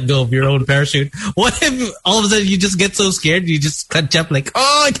got to let go of your own parachute. What if all of a sudden you just get so scared you just cut jump like,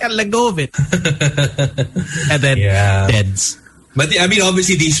 I can't let go of it, and then deads. But I mean,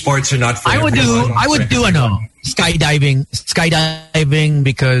 obviously these sports are not for I would do skydiving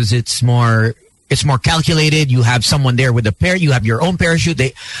because it's more calculated. You have someone there with you have your own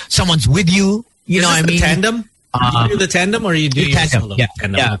parachute. Someone's with you. You know what I mean? Tandem? You do the tandem or you do your tandem? solo? Yeah.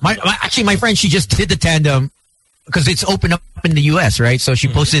 Tandem. Yeah. My friend, she just did the tandem because it's open up in the US, right? So she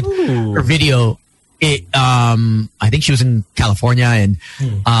posted her video. I think she was in California and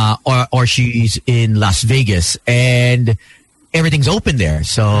or she's in Las Vegas and everything's open there.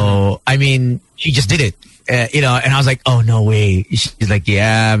 So I mean, she just did it. And I was like, oh no way. She's like,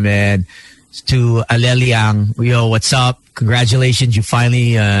 yeah, man. To Aleliang, what's up? Congratulations, you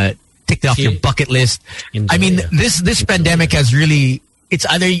finally ticked off your bucket list. I mean, this pandemic has really, it's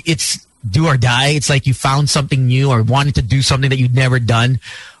do or die. It's like you found something new or wanted to do something that you'd never done,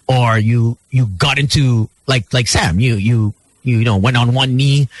 or you got into like Sam, you went on one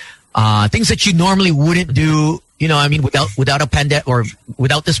knee, things that you normally wouldn't do. I mean, without a pandemic or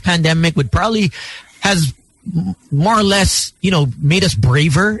without this pandemic, would probably has more or less made us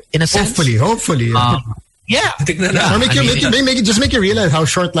braver in a sense. Hopefully. Yeah. Or make you realize how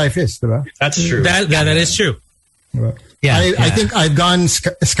short life is, right? That's true. That is true. Yeah. I think I've gone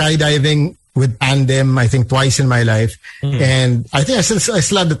skydiving with tandem, I think twice in my life. And I think I still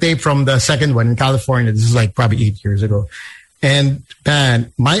have the tape from the second one in California. This is like probably 8 years ago. And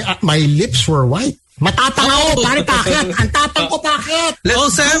man, my lips were white. Matapang ako, pare paket. Ang tapang ko paket. Oh,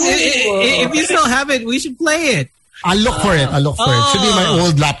 Sam, if you still have it, we should play it. I'll look for it. Should be my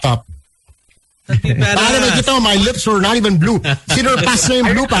old laptop. Para nakita mo, my lips were not even blue. Sinurpass na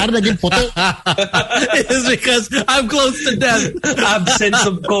yung blue, para naging puti. It's because I'm close to death. Absence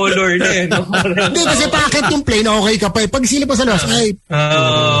of color din. Hindi, kasi bakit yung plain okay ka pa. Pag silip pa sa labas,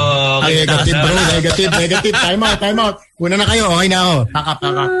 negative bro, negative. Time out. Una na kayo, okay na ako. Taka.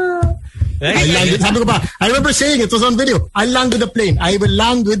 Sabi ko pa, I remember saying it was on video. I land with the plane. I will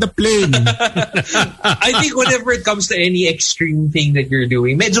land with the plane. I think whenever it comes to any extreme thing that you're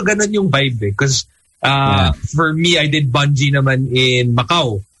doing, medyo ganun yung vibe because for me, I did bungee naman in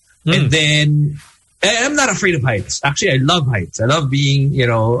Macau. And then, I'm not afraid of heights. Actually, I love heights. I love being,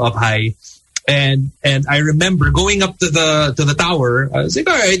 up high. And I remember going up to the tower. I was like,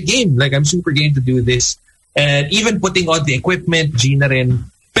 all right, game. Like, I'm super game to do this. And even putting on the equipment, Gina rin.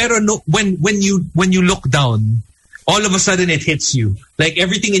 Pero no, when you look down, all of a sudden it hits you. Like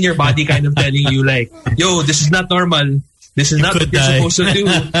everything in your body kind of telling you like, yo, this is not normal. This is not what you're supposed to do.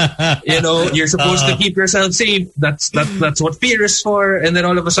 You're supposed to keep yourself safe. That's what fear is for. And then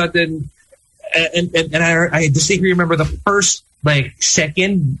all of a sudden, and I distinctly remember the first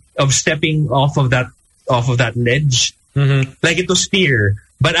second of stepping off of that ledge. Like it was fear.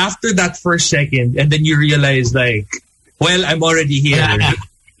 But after that first second, and then you realize well, I'm already here.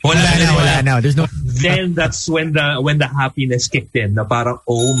 Wala na. There's no. Then that's when the happiness kicked in. Na parang,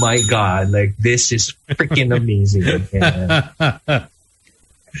 oh my God, this is freaking amazing.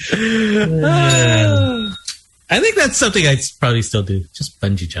 I think that's something I'd probably still do. Just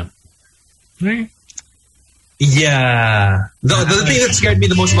bungee jump. Right? Yeah. The thing that scared me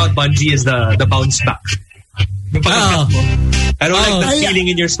the most about bungee is the bounce back. Yung pagkagat mo. I don't like the feeling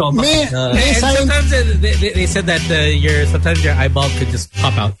in your stomach. And sometimes they said that sometimes your eyeball could just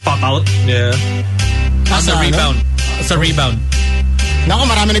pop out. Pop out? Yeah. As a rebound. As a rebound. Naku,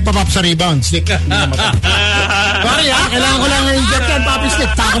 marami nagpa-pop sa rebound. Stick. Sorry kailangan ko lang inject yan, Papi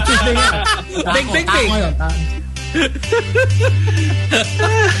Stick. Takot yung stick yan. Big.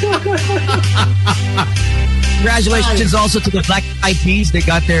 Congratulations also to the Black Eyed Peas. They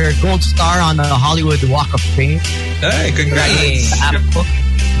got their gold star on the Hollywood Walk of Fame. Hey, congratulations.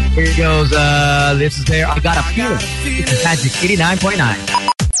 Here goes, this is there. I Got a Feeling. This is Magic 89.9.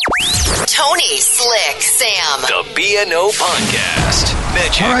 Tony, Slick, Sam. The BNO Podcast.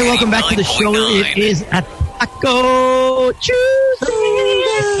 Magic. All right, welcome back to the show. It is at Taco Tuesday.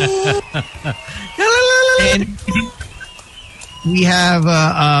 And we have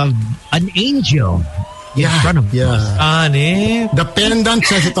an angel in front of us. The pendant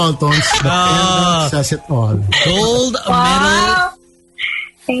says it all, Tones. The pendant says it all. Gold medal.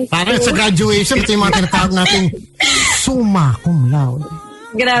 Parang sa graduation, ito yung mga tinatawag natin summa cum laude.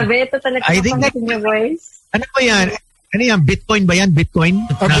 Grabe, ito talaga kapag yung voice. Ano ba yan? Ano yan? Bitcoin ba yan? Bitcoin?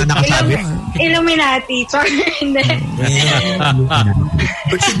 Na nakasabit? Illuminati. Sorry, hindi.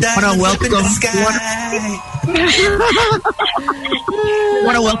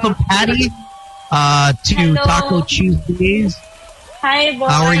 Wanna welcome Patty to Hello. Taco Tuesdays. Hi,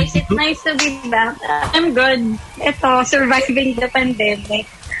 boys. How are you? It's nice to be back. I'm good. Ito, surviving the pandemic.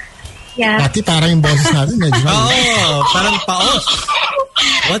 Yeah. Pati parang yung boses natin. Medyo. Parang paos.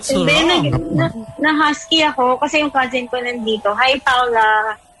 What's wrong? Then, na-husky ako kasi yung cousin ko nandito. Hi,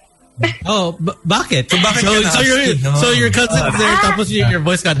 Paula. Bakit? So your cousin's there tapos your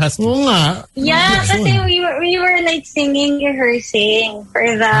voice got husky. Oo nga. Yeah, kasi we were like singing, rehearsing for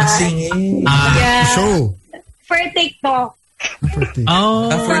the... Singing? Show. For TikTok. For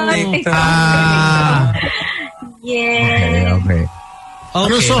TikTok. Yeah. Okay.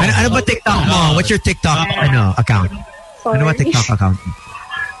 Ano ba TikTok mo? What's your TikTok account? Sorry. Ano ba TikTok account?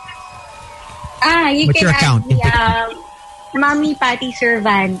 You What's can your account? add me, Mommy Patty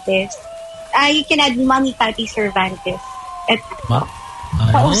Cervantes. You can add Mommy Patty Cervantes.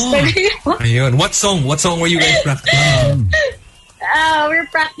 Ayun. What song were you guys practicing? We're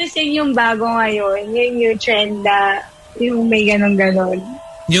practicing yung bago ngayon. Yung new trend yung may ganon-ganon.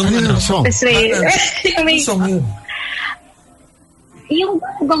 Yung song? Song yun? Yung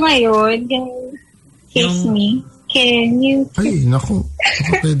bago ngayon, yung Kiss Me. Can you... Ay, naku.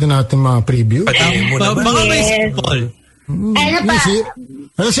 Pwede natin ma-preview. Mga may sample. Ano pa?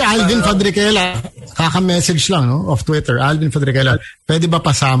 Si Alvin Fadriquela, kaka-message lang, no? Off Twitter. Alvin Fadriquela, pwede ba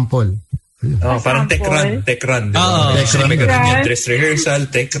pa-sample? Parang tech run. May ganun yung dress rehearsal,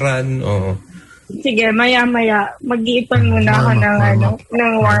 tech run. Sige, maya-maya. Mag-iipon muna ako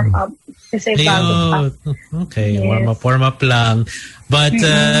ng warm-up. Kasi bago pa. Okay, yes. Warm up lang. But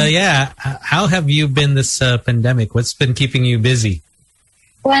how have you been this pandemic? What's been keeping you busy?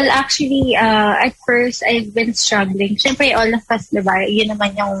 Well, actually, at first, I've been struggling. Siyempre, all of us, diba? Yun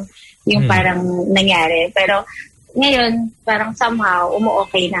naman yung parang nangyari. Pero ngayon, parang somehow,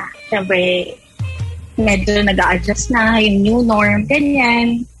 umu-okay na. Siyempre, medyo nag-a-adjust na, yung new norm,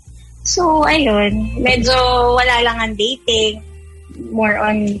 ganyan. So, ayun. Medyo wala lang ang dating. More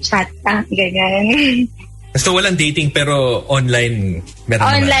on chat na, ganyan. So, walang dating pero online meron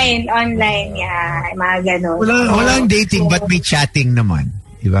Online, yeah. Mga ganun. Walang dating but may chatting naman.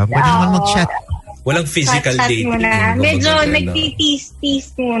 Diba? Pwede naman mag-chat. Walang physical chat dating. Muna. Medyo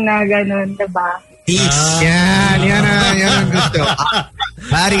nagti-tease muna, ganun, diba? Tease. Yan ang gusto.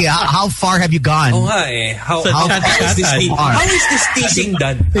 Patty, how far have you gone? Oo nga eh. How is this teasing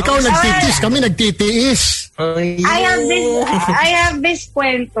done? Ikaw nagtitiis, kami nagtitiis. I have this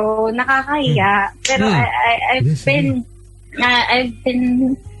kwento, nakakahiya. Pero I've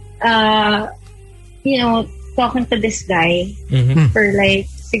been talking to this guy for like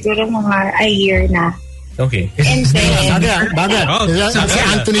siguro mga a year na. Okay. And then Bagay. Si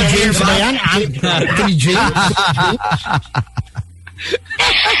Anthony James ba yan? Anthony James?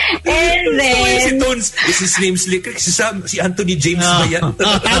 And then Si Tones, is his name Slick? Si Anthony James ba yan?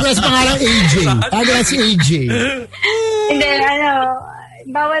 Tagas pangalang AJ. Tagas si AJ. and then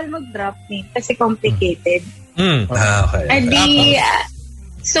bawal mag-drop name kasi complicated. Okay. And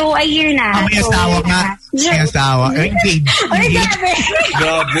so a year na. May asawa nga. May asawa. Engaged. Ay,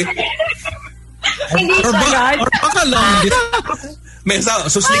 Grabe. Hindi siya Or baka long distance. May asawa.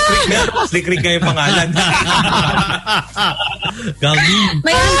 So Slick Rick na. Slick Rick nga yung pangalan. Gagi.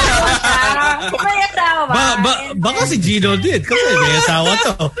 May asawa ka. May asawa ba? Baka si Gino din kasi may asawa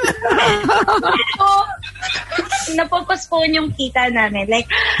to. napopostpone yung kita namin. Like,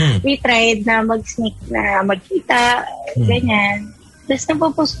 we tried na mag-sneak na magkita, ganyan. Tapos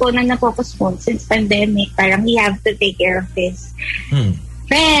napopostpone since pandemic. Parang we have to take care of this.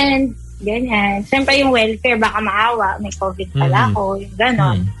 Friends, ganyan. Siyempre yung welfare, baka maawa. May COVID pala ako, yung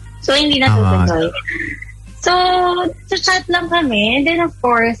gano'n. So, hindi natutuloy. So, chat lang kami. And then, of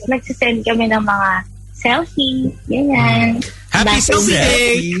course, nagsisend kami ng mga selfie, ganyan. Happy selfie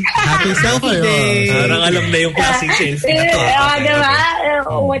day! Happy selfie day! Parang alam na yung klaseng selfie na to. Diba?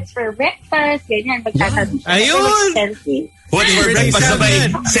 What's for breakfast? Ganyan. Pagtatanong. Ayun! Selfie. What for breakfast? Sabay,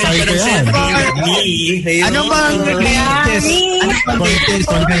 send ka ng selfie. Ano bang latest? Ano bang latest?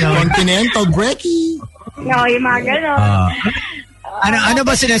 Continental brekkie. No, yung mga gano'n. Ano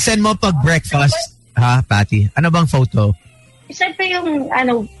ba sinesend mo pag breakfast? Ha, Patty? Ano bang photo? Siyempre yung,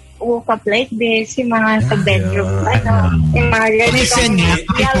 woke up like this, yung mga sa bedroom, yung mga Pakisend niya,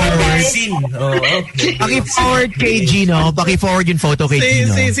 paki-forward kay Gino, paki-forward yung photo kay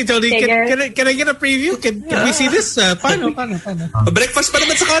Gino. Si Tony, can I get a preview? Can we see this? Paano? Breakfast pa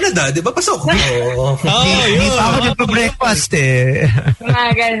naman sa Canada, di ba? Pasok. Hindi pa ako nagpa-breakfast eh.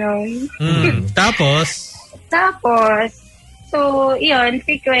 Mga ganon. Tapos, so, yun,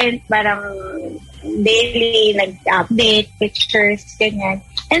 frequent, parang daily, nag-update, pictures, ganyan.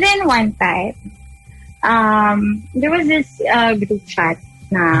 And then one time, there was this group chat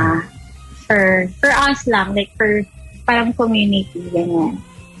na for us lang, like for parang community, ganyan.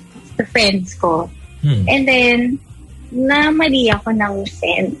 For friends ko. And then, namali ako ng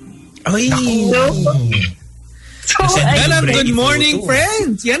send. Ay! So, yan ang good morning,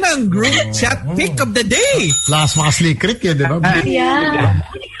 friends! Yan ang group chat pick of the day! Last mga slick yun, di ba? Yeah.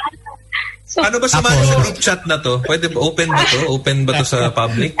 So, ano ba samahan sa group chat na to? Pwede ba open ba to? Open ba to sa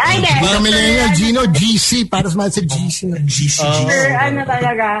public? Ay, mga millennial, Gino, GC, para sumali sa GC. GC.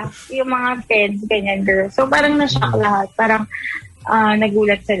 Talaga, yung mga friends, ganyan, girl. So, parang na-shock lahat. Parang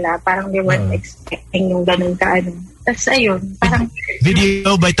nagulat sila. Parang they weren't expecting yung ganun Tapos, ayun, parang...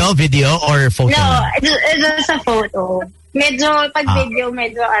 Video ba ito? Video or photo? No, it's a photo. Medyo, pag video,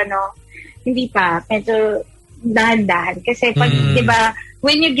 medyo hindi pa. Medyo dahan-dahan. Kasi pag, di ba,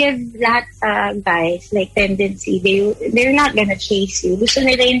 when you give lahat sa guys, like tendency, they're not gonna chase you. Gusto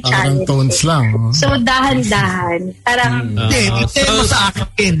nila yung challenge. Tones lang. So, dahan-dahan. Parang... Isend mo sa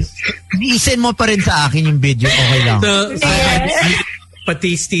akin. Isend mo pa rin sa akin yung video. Okay lang.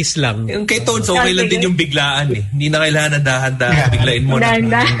 Patis-tis lang. Yung kay Tones, okay lang din yung biglaan eh. Hindi na kailangan na dahan-dahan. Biglain mo na.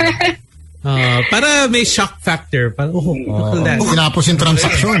 Para may shock factor. Tinapos yung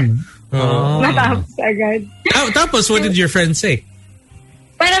transaction. Matapos agad. Tapos, what did your friends say?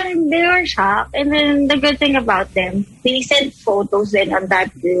 Parang they were shocked. And then the good thing about them, they sent photos then on that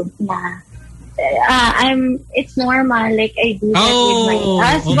group na it's normal. Like, I do that with my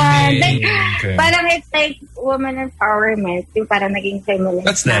husband. Okay. Like, parang it's like woman empowerment. Yung parang naging feminist.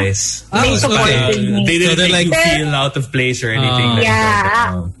 That's nice. They supported me. They didn't make you feel out of place or anything.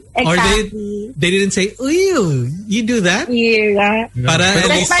 Yeah. Exactly. Or they didn't say, "Ooh, you do that?" Yeah.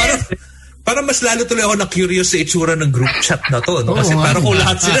 Parang mas lalo tuloy ako na-curious sa itsura ng group chat na to. No? Kasi parang kung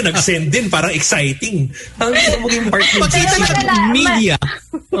lahat sila nag-send din, parang exciting. Ang maging part ng media.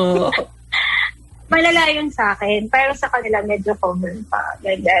 Malala yung sa akin. Pero sa kanila medyo common pa.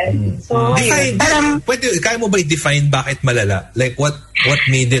 Ganyan. So, kaya mo ba i-define bakit malala? Like, what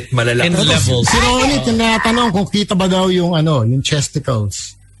made it malala? In levels. Si Ronnie, tinatanong kung kita ba daw yung yung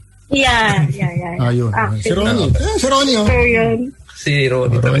Yeah. Ayun. Si Ronnie. Si Ronnie, So, yun. Si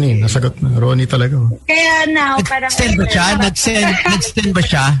Ronnie, nasagot na. Ronnie talaga. Kaya now, parang... Nag-send ba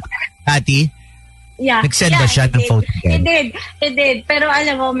siya, Patty? Yeah. Nag-send ba siya ng photo? He did. Pero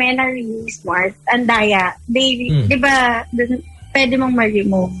alam mo, men are really smart. Andaya. Di ba, pwede mong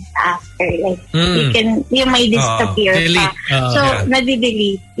ma-remove after. Like, you may disappear pa. So,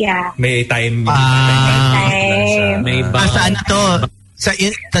 nadi-delete. Yeah. May time. May saan na to? Sa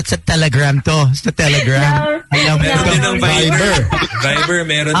Telegram to. Sa Telegram. Meron din ng Viber.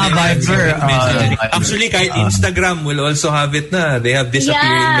 Meron din. Viber. Actually, kahit Instagram will also have it na. They have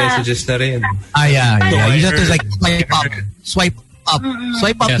disappearing messages na rin. Yeah. You have to like swipe up.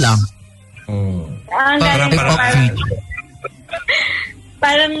 Swipe up lang.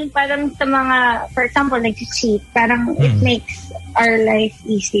 Parang sa mga, for example, nag-cheat, parang it makes our life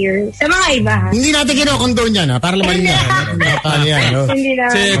easier. Sa mga iba. Hindi natin kinokondone yan, para laman niya. Hindi na.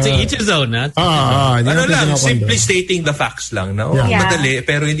 To each his own, ha? Ano lang, simply stating the facts lang. No? Madali,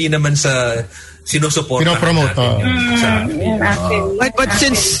 pero hindi naman sa sinusupport. Pinopromote. But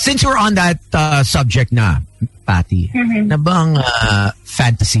since we're on that subject na, Patty, na bang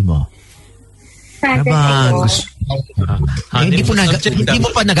fantasy mo? Fantasy ko. Hindi mo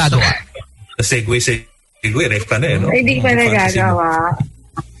pa nagagawa. Segue. Rekta na no? Hindi pa nagagawa.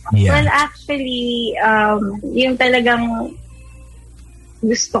 Yeah. Well, actually, yung talagang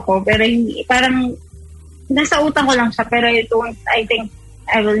gusto ko, pero hindi, parang nasa utang ko lang siya, pero I think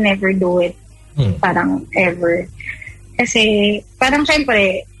I will never do it. Parang ever. Kasi, parang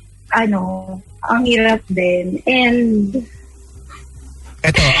syempre, ang hirap din. And,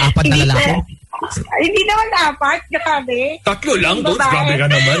 eto, 4 na lalaki? Hindi naman 4, grabe. 3 lang, Tones. Grabe ka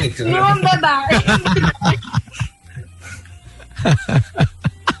naman. Yung babae.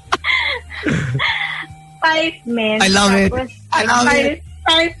 Five men. I love it. I love it.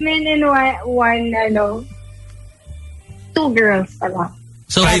 5 men and one 2 girls pala.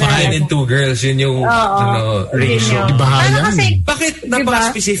 So 5 men and 2 girls, yun yung ratio. Iba yan. Bakit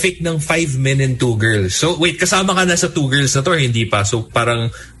napaka-specific ng 5 men and 2 girls? So, wait, kasama ka na sa 2 girls na to or hindi pa? So, parang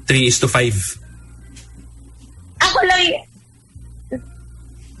 3:5. Ako lang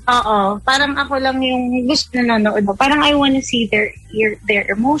parang ako lang yung gusto na nanonood. Parang I wanna see their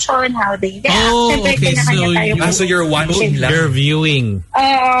emotion, how they react. Okay. So you're watching lang. You're viewing.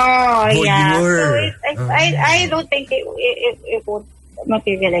 Yeah. Viewer. So I don't think it won't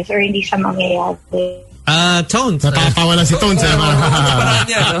materialize or hindi siya mangyayari. Tones. Natatawa lang si Tones.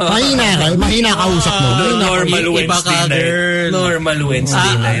 Mahina kausap mo. Normal Wednesday night. Normal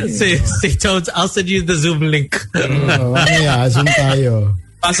Wednesday night. Say Tones, I'll send you the Zoom link. Zoom tayo.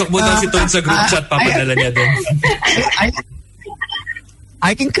 Pasok mo daw si Tones sa group chat, papadala niya doon.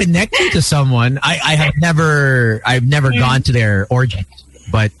 I can connect you to someone. I've never gone to their orgies,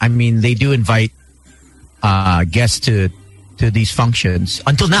 but I mean they do invite guests to these functions.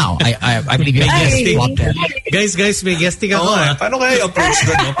 Until now, I believe you guys. Guys, may guesting ako. Paano kayo approach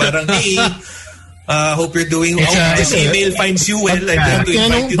doon? No? Parang, hey, hope you're doing well. This email finds you well. I'm going to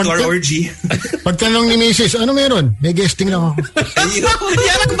invite you to our orgy. Pagtanong ni Mrs., ano meron? May guesting lang ako.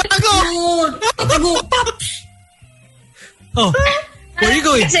 Oh, where are you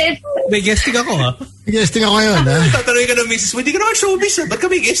going? May guesting ako, ha? May guesting ako ngayon, ha? Tatanungin ka ng Mrs., hindi ka naman showbiz, ha? Ba't ka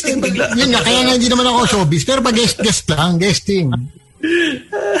may guesting bigla? Yun nga, kaya nga hindi naman ako showbiz. Pero pag guest lang, guesting.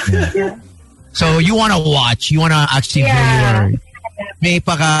 Yeah. So you want to watch? You want to actually view may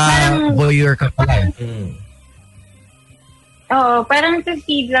voyeur ka pala. Parang to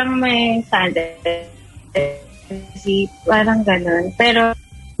feed lang may fantasy. Parang ganun. Pero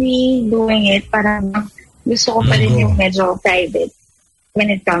me doing it, parang gusto ko pa rin yung medyo private when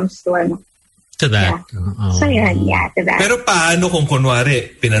it comes to to that. Yeah. So yan, to that. Pero paano kung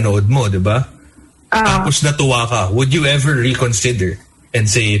kunwari pinanood mo, di ba? Tapos natuwa ka, would you ever reconsider and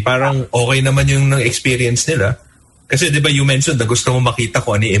say parang okay naman yung experience nila? Kasi di ba you mentioned na gusto mo makita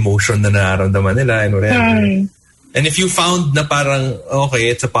kung ano yung emotion na nararamdaman nila and whatever. And if you found na parang,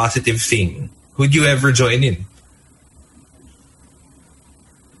 okay, it's a positive thing, would you ever join in?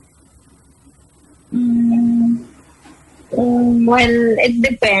 Well, it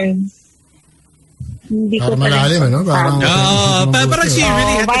depends. Hindi ko malalim, ano? Parang she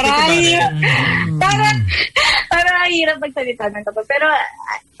really had to think about it. Parang hirap magsalita ng to. Pero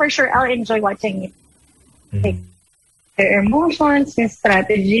for sure, I'll enjoy watching it. Like, their emotions, yung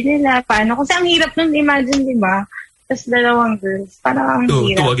strategy nila, paano. Kasi ang hirap nun, imagine, di ba? Tapos 2 girls. Parang ang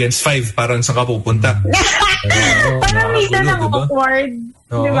hirap. 2 against 5, parang saan ka pupunta? Parang minsan ang awkward.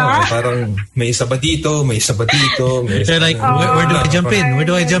 Di ba? Parang may isa ba dito, may isa ba dito. They're like, where do I jump in? Where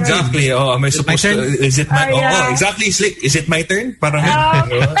do I jump in? Exactly. Am I supposed to? Is it my exactly, Slick. Is it my turn? Parang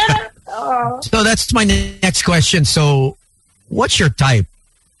So that's my next question. So what's your type?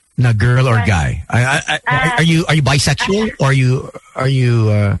 Na girl or guy? Are you bisexual or are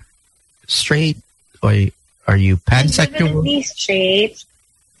you straight or are you pansexual? I'm definitely straight.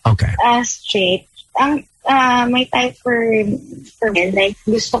 Okay. Straight. Ang my type for men, like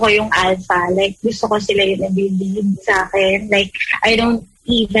gusto ko yung alpha. Like gusto ko sila yung nabibigay sa akin. Like I don't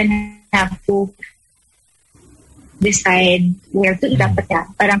even have to decide where to dapat ka.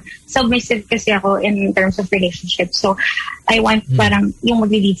 Parang submissive kasi ako in terms of relationship. So, I want parang yung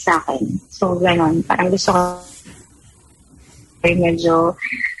mag-lead sa akin. So, ganon. Parang gusto ko medyo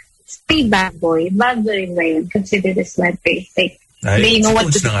stay bad boy. Bad boy ba yun? Consider this bad face. Like, they know what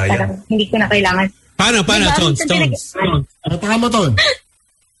to do. Parang hindi ko na kailangan. Paano? Tones. Ano pa mo, Tones?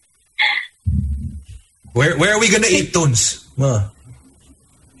 Where are we gonna eat, Tones?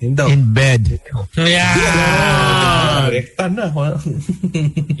 In bed. Yeah. Rekta na.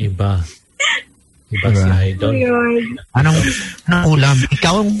 Iba si Idol. Anong ulam?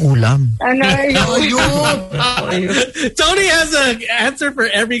 Ikaw ang ulam. Tony has an answer for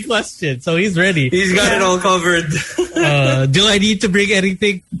every question, so he's ready. He's got it all covered. Do I need to bring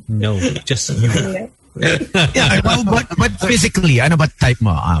anything? No, just you. Yeah, but physically, ano ba type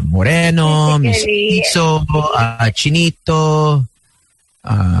mo? Moreno, mestizo, chinito,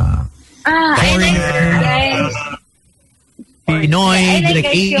 foreigner, guys. Pinoy, like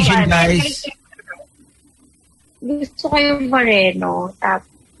Asian guys. Gusto ko yung moreno. Tapos,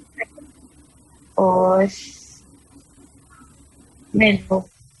 medyo,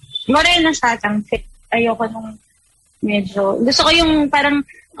 moreno sa atang fit. Ayoko nung medyo, gusto ko yung parang,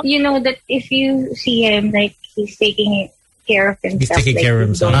 you know that if you see him, like, he's taking care of himself. He's taking like, care of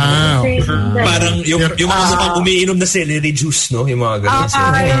himself. Parang yung mga mukhang umiinom na celery juice, no? Yung mga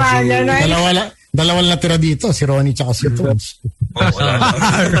ganun. Dalawa lang natira dito, si Ronnie tsaka si Tones.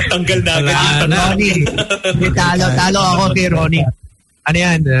 Natanggal na agad. Ronnie. Talo ako kay Ronnie. Ano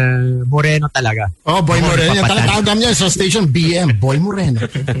yan? Moreno talaga. Oh, Boy Moreno. Yung talatawag niya sa station, BM, Boy Moreno.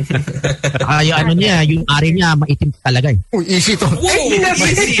 Yung ano niya, yung ari niya, maitim talaga eh. Uy, easy, Tones.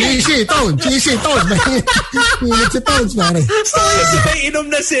 Easy, Tones. Easy, Tones. Init si Tones, pare. Kasi may inom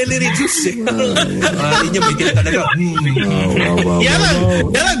na celery juice eh. Ari niya, maitim talaga.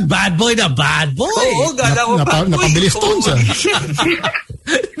 Yan, bad boy na bad boy. Oo, gala ko bad boy. Napabilis Tones, ah.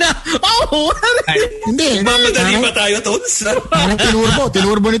 Hindi. Mamadali pa tayo, Tones. Parang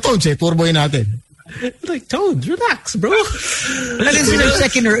tinurbo ni Tones eh. Turboin natin. Like, Tones, relax, bro. That is her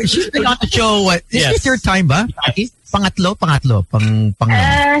second, she's been on the show, what? This is your time ba? Pangatlo?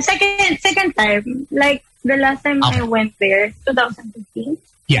 Second time. Like, the last time I went there, 2015.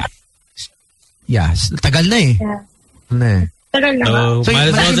 Yeah. Yes. Tagal na eh. Yeah. Tagal na ba? So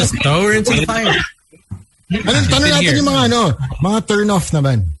might as well just throw her into the fire. Tanong natin yung mga turn off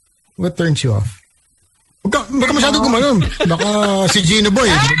naman. What turns you off? Baka masyado gumanon. Baka si Gino Boy,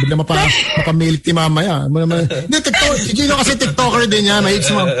 bigla mapamilit ni mamaya. Hindi, si Gino kasi TikToker din niya. Mahilig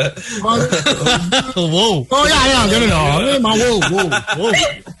sa mga... Wow. Oh, yeah. Ganun o. Mga wow.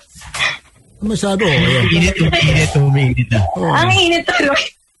 Masyado. Uminit na. Ang init tuloy.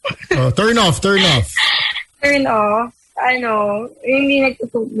 Turn off. Turn off. Hindi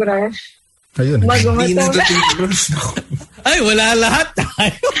nagtutubrush. Ayun. Bago matulog. Ay, wala lahat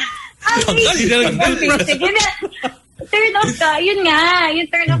tayo. Turn off ka. Yun nga.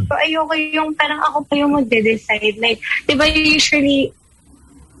 Yung turn off ko. Ayoko yung parang ako pa yung magde-decide. Like, diba usually,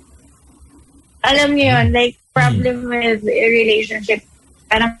 alam niyo yun, like, problem with a relationship.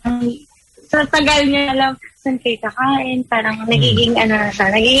 Parang, sa tagal niya alam, saan kayo kakain, parang nagiging,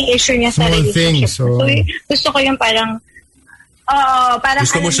 nagiging issue niya sa relationship. So, gusto ko yung parang, parang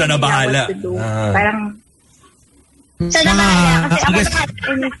gusto mo siya na bahala. Parang siya na bahala. Kasi ako naman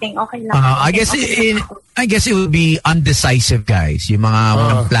anything, okay lang. I guess it would be undecisive guys. Yung mga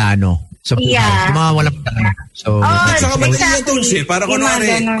walang plano. Sa buhay. Yung mga walang plano. So, saka madali yan, Tones eh. Para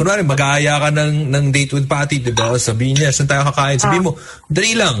kunwari, mag-aaya ka ng date with Patty, diba? Sabihin niya, saan tayo kakain? Sabihin mo,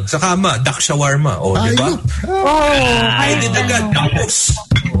 dali lang, sa kama, duck shawarma. O, diba? Ay, din agad. Tapos.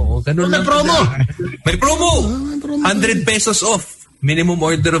 Ganun lang. May promo. 100 pesos off. Minimum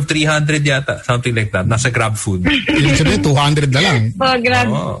order of 300 yata. Something like that. Nasa Grab Food. Yung sabihin, 200 na lang. Grab.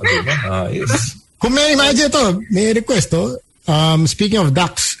 Diba? Yes. Kung may imagine ito, may request to. Speaking of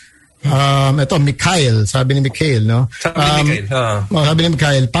ducks, ito, Mikhail. Sabi ni Mikhail, no? Sabi ni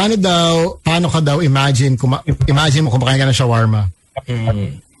Mikhail, paano ka daw imagine mo kumakain ka ng shawarma?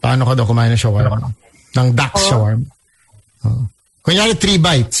 Paano ka daw kumain ng shawarma? Ng duck shawarma. Kunyari 3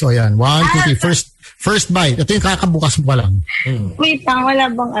 bites. O yan. 1, 2, 3. First bite. Ito yung kakabukas mo pa lang. Wait lang, wala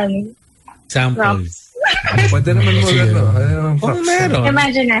bang samples? Pwede naman mo meron.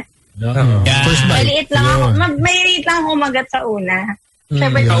 Imagine na. First bite. Maliit lang ako. Maliit lang ako magat sa una.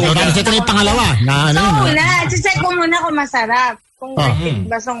 Siyempre, tapos ito na yung pangalawa. check ko muna kung masarap. Kung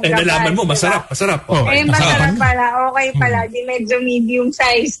basong gabal. Nalaman mo, masarap. Masarap pala. Okay pala. Di medyo medium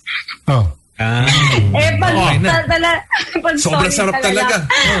size. Pag sobrang sarap talaga.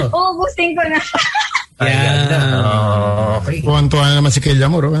 Ubusin ko na. Okay. Tuwan-tuwa na naman si Kelly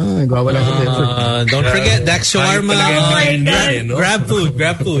Amor. Gawala si Kelly. Don't forget, Dax Shawarma. Grab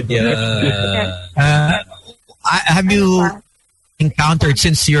food. Yeah. Have you encountered,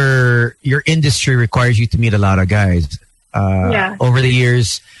 since your industry requires you to meet a lot of guys over the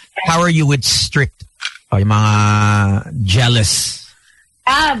years, how are you with strict yung mga jealous?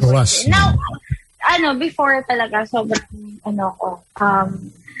 Now, before talaga, sobrang,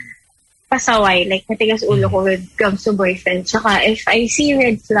 pasaway. Like, matigas ulo ko when it comes to boyfriend. Tsaka, if I see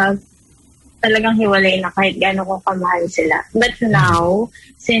red flag, talagang hiwalay na kahit gaano ko kamahal sila. But now,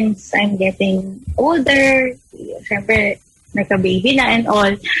 since I'm getting older, syempre, nagka-baby na and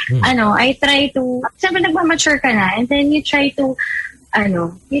all, I try to, syempre nagmamature ka na, and then you try to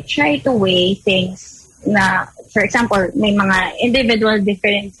weigh things na for example, may mga individual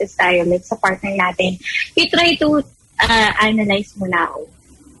differences tayo, like sa partner natin, you try to analyze mo na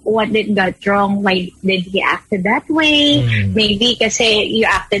what did got wrong, why did he act that way, maybe kasi you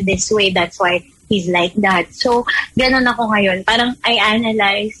acted this way, that's why he's like that. So, ganun ako ngayon. Parang I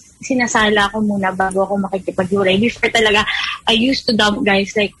analyze, sinasala ko muna bago ako makikipag-hiwalay. Before talaga, I used to dump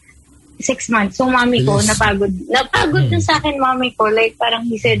guys like 6 months. So, mami ko, napagod na sa akin, mami ko. Like, parang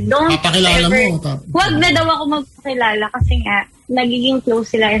he said, don't ever, wag na daw ako magpakilala kasi nga, nagiging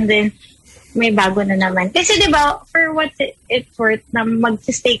close sila and then, may bago na naman. Kasi diba, for what it's worth na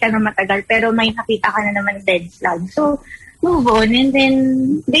mag-stay ka na matagal pero may nakita ka na naman dead flag. So, move on and then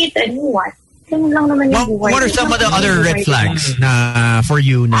date a new one. Ganun lang naman yung buhay. What are some of the other red flags na for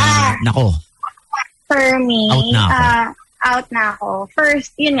you na nako? For me, out na ako.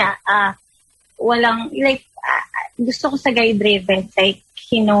 First, yun nga, walang, like, gusto ko sa guy driven. Like,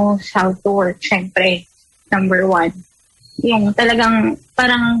 he knows how to work, syempre. Number 1. Yung talagang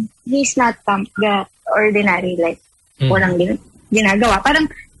parang he's not the ordinary like walang ginagawa. Parang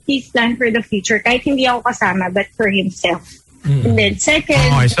he's planned for the future kahit hindi ako kasama but for himself. And then second,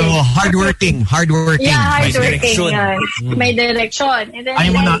 so hardworking. Yeah, hardworking. May direction. And then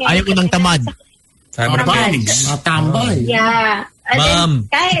ayaw mo ng tamad. Tambay. Yeah. And then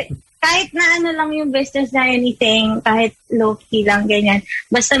kahit na ano lang yung business na anything, kahit low-key lang, ganyan.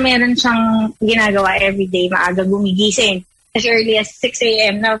 Basta meron siyang ginagawa everyday, maaga gumigising. As early as 6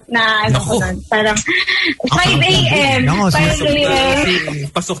 a.m. na ano ko nun. Parang 5 a.m. 5 a.m.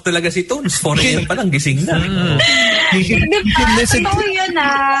 Pasok talaga si Tones. 4 a.m. pa lang, gising na. Totoo yun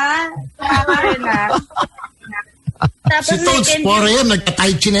Si Tones, 4 a.m.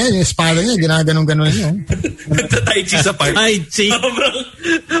 nagta-tai chi na yan. Yung espada niya, ginaganon-ganon niya. Nagta-tai chi sa park. Tai chi?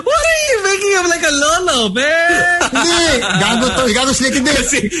 What are you making him like a lolo, man? Hindi, gago slikin din.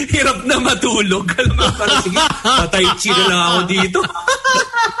 Kasi hirap na matulog. Alam mo, parang sige, tai chi na lang ako dito.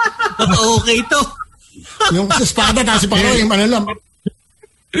 Okay to. Yung espada, kasi pa kayo, yung ano lang.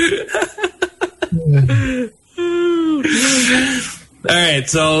 Alright,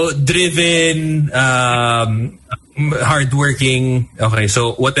 so driven, hardworking. Okay,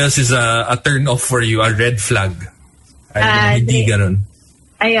 so what else is a turn off for you? A red flag? Hindi ganun.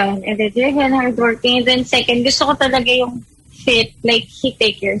 Ayun, and then driven, hardworking. And then second, gusto ko talaga yung fit, like he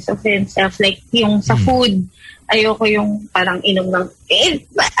take care of himself. Like yung sa food, ayoko yung parang inom ng...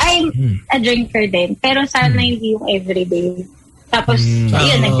 I'm a drinker din, pero sana hindi yung everyday. Tapos,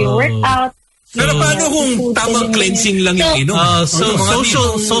 yun, nag-workout. Pero paano kung tamang cleansing lang yung inom?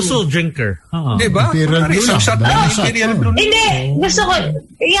 Social drinker. Diba? Isang shot lang. Hindi. Gusto ko,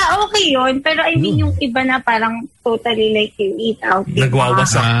 okay yun. Pero I mean yung iba na parang totally like you eat out.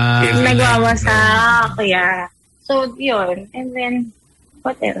 Nagwawasak. Kaya, so yun. And then,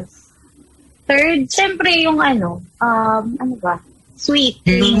 what else? Third, syempre yung ano ba? Sweet.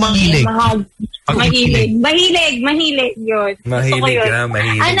 Yung mahilig. Mahilig yun. Mahilig na,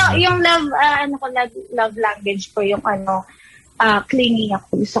 mahilig. Yung love language ko, yung clingy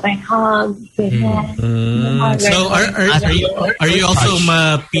ako. Gusto ko yung hug. So, are you also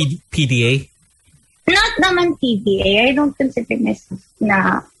PDA? Not naman PDA. I don't consider myself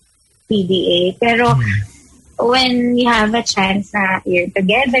na PDA. Pero, when you have a chance na you're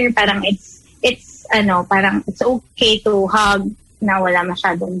together, parang it's okay to hug na wala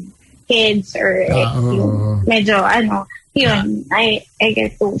masyadong kids or medyo yun, I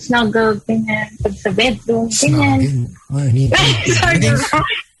get to snuggle ganyan, pag sa bedroom ganyan. Sorry.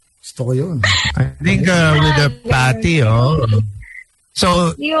 Gusto ko yun. I think with the patty, so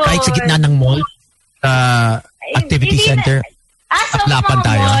kahit sa gitna ng mall, activity center, atlapan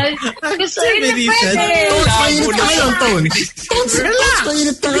tayo. Gusto rin na pwede. Painit ka ngayon, Tones.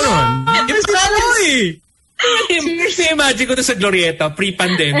 Painit ka ngayon. Imagine ko na sa Glorieta,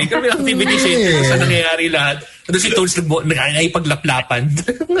 pre-pandemic, kami activity center, sa nangyayari lahat. Ano si Tones nagpaglaplapan.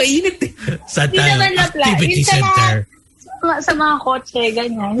 Mainit eh. Sa activity center. Sa mga kotse,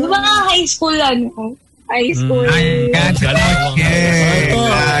 ganyan. Yung mga high school, high school.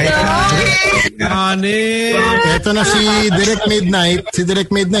 Ito na si Direct Midnight. Si Direct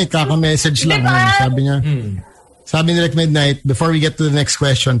Midnight, kaka-message lang. Sabi ni Direct Midnight, before we get to the next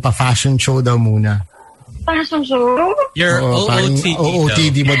question, pa-fashion show daw muna. Fashion show? Your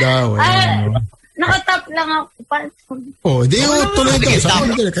OOTD mo daw. Nakatap lang ako. Tuloy daw. Sabi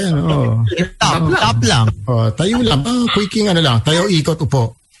ni Direct, Top lang. Tayo lang. Quicking lang. Tayo ikot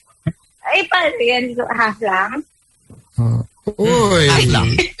upo. Ay, paano yan? Half lang? Half lang.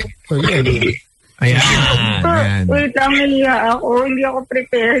 Ayan. Wait lang, hindi ako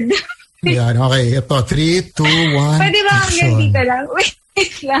prepared. Yan, okay. Ito, 3, 2, 1. Pwede ba hanggang dito lang? Wait.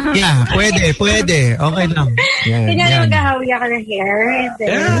 Yeah, pwede. Okay lang. Kanya maghahawi ako ng hair. And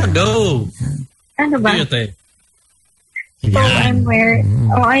then, Yeah, go. ano ba? Do you think? So, I'm where...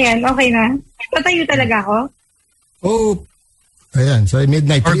 ayan. Okay na. Tatayo talaga ako? Oh, ayan. So,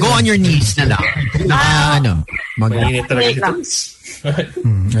 midnight. Or go on your knees na lang. Mainit talaga Wait dito. lang.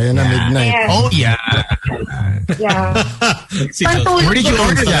 Ayan na, midnight. Ayan. Oh, yeah. Yeah. Si Pantulog Where did you ko.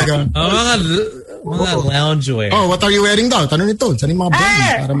 order that? mga loungewear. Oh, what are you wearing daw? Tanong nito. Saan yung mga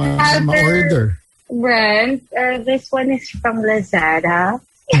brand para ma-order? Brand. This one is from Lazada.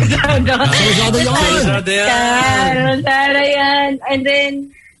 Lazada yan. Lazada yan. And then,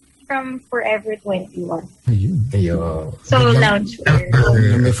 from Forever 21. Ayun. So,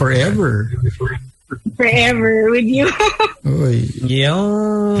 loungewear. May forever. Forever with you. Uy.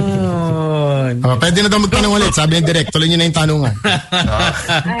 Yun. Pwede na daw magtanong ulit. Sabi ni Direk, tuloy nyo na yung tanungan.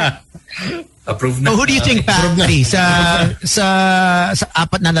 Approve na. So who do you think, Patty, sa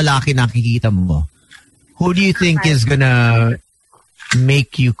apat na lalaki nakikita mo, who do you think is gonna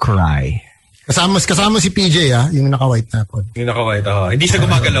make you cry? Kasama si PJ, yung naka-white na po. Yung naka-white ako. Hindi siya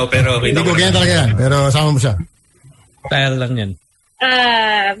gumagalaw, pero... Hindi ko ganyan talaga yan, pero kasama mo siya. Style lang yan.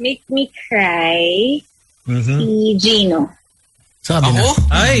 Make me cry. Si Gino. Sabi na.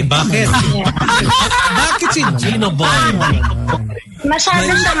 Ay, bakit? Yeah. Bakit si Gino Boy? Masyado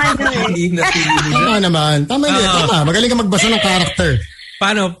siyang ano eh. Hindi na feeling. Tama naman. Tama. Magaling ka magbasa ng character.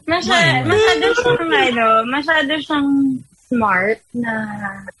 Paano? Masyado siyang smart na...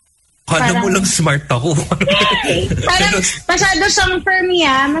 Kala mo lang smart ako. Parang masyado siyang for me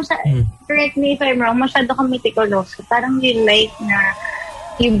correct me if I'm wrong, masyado kang meticulous. Parang you like na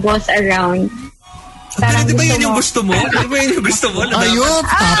yung boss around. Parang di ba yun yung gusto mo? Di ba yun yung gusto mo? Ayop!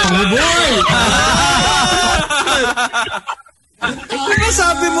 Tapang mo, boy! Ano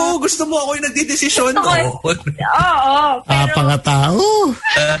sabi mo? Gusto mo ako yung nagdidesisyon? Oo. Tapang nga tao.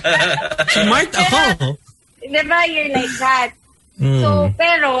 Smart ako. Diba you're like that? So,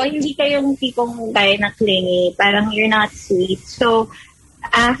 pero hindi kayong tipong gaya na clingy. Parang you're not sweet. So,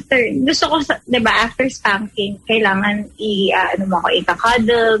 gusto ko, diba, after spanking, kailangan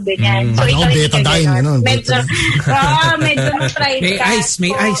ika-cuddle, ganyan. So, ikaw betadine, ano? Medyo na-try May ka. ice.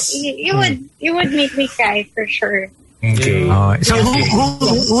 You would make me cry for sure. Okay. So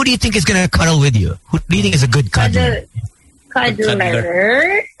who do you think is gonna cuddle with you? Who do you think is a good cuddler?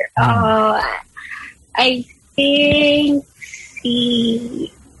 Cuddler? I think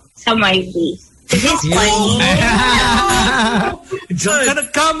sa Miley. This is funny. Diyan ka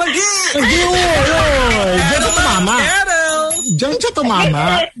nagkamali! Diyan ka tumama. Diyan siya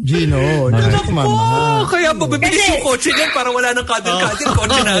tumama, Gino. Diyan siya tumama. Kaya po bibilis yung kotse niyan para wala nang cuddle-cuddle.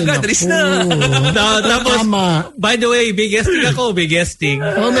 Kotse na agad. Alis na. Tapos, by the way, may guesting ako. May guesting.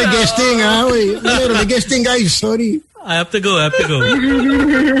 Oh, may guesting, ha? Uy, may guesting, guys. Sorry. I have to go.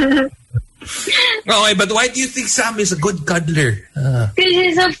 Okay, but why do you think Sam is a good cuddler? Because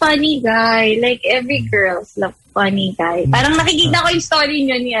he's a funny guy. Like, every girl's love funny guy. Parang nakikita ko yung story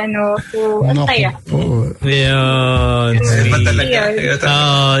niyo ni so, ang saya. Yun. Iba talaga.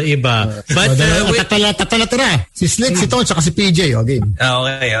 Iba. But, tatala. Si Slick, si Ton, saka si PJ. Okay.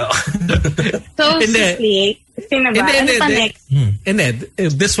 Okay. So, Slick. Sino ba? Ano pa next? And then,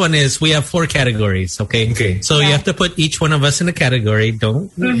 this one is, we have 4 categories, okay? So you have to put each one of us in a category.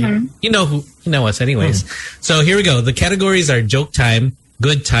 You know us anyways. So here we go. The categories are joke time,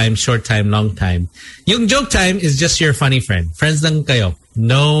 good time, short time, long time. Yung joke time is just your funny friend. Friends lang kayo.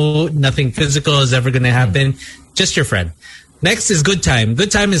 No, nothing physical is ever going to happen. Just your friend. Next is good time.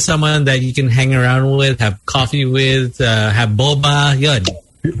 Good time is someone that you can hang around with, have coffee with, have boba, yun.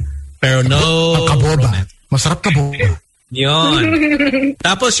 Pero no kaboba. Masarap kaboba. Yun.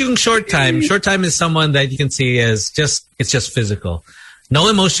 Tapos yung short time is someone that you can see as it's just physical. No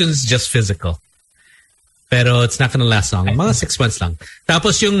emotions, just physical. Pero it's not gonna last long. Mga 6 months lang.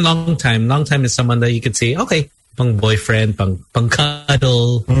 Tapos yung long time is someone that you can see, okay, pang boyfriend, pang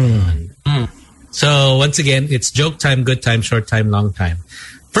cuddle. So once again, it's joke time, good time, short time, long time.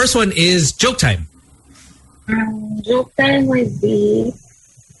 First one is joke time. Joke time would be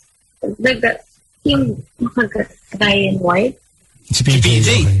yung guy in white. Si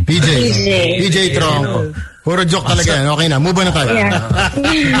PJ. PJ Tronco. Puro joke talaga yan. Okay na. Move on na tayo.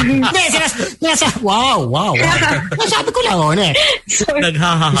 Wow. Sabi ko lang,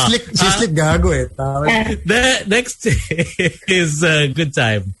 Naghahaha. Si Slick gago eh. The next is good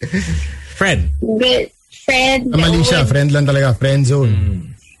time. Friend. Good friend. Mali siya. Friend lang talaga. Friend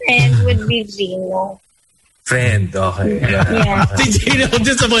zone. Friend would be Gino. Friend, okay. Yeah. Si Gino,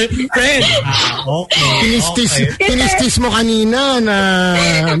 just a boy. Friend. Okay. Tinistis mo kanina na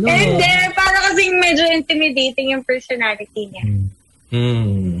Hindi, para kasing medyo intimidating yung personality niya.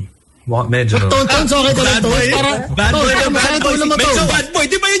 Medyo. Tones, okay ka lang, Tones. Bad boy. Medyo bad boy.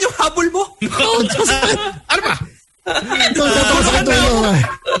 Di ba yun yung habol mo? Ano ba?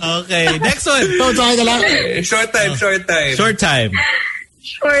 Okay, next one. Tones, okay ka lang. Short time. Short time. Short time.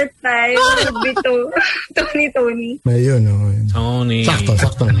 Tony. Ayun, Tony. Sakto.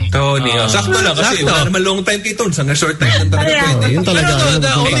 Tony. Sakto lang kasi wala naman long time kay Tones. Hanggang short time lang talaga. Yun talaga. The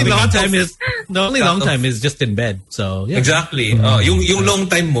only long time is just in bed. So, yeah. Exactly. Yung long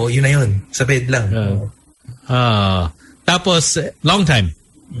time mo, yun na yun. Sa bed lang. Tapos, long time.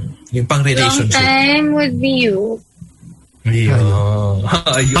 Yung pang relationship. Long time would be you.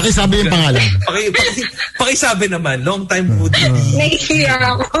 Pakisabi yung pangalan. Pakisabi naman. Long time would be.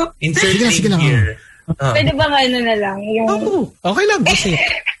 Nahihiya ako. Insert Sige lang. here. Pwede ba ano na lang? Yung Okay lang. Kasi.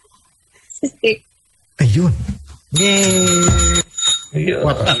 stick. Ayun.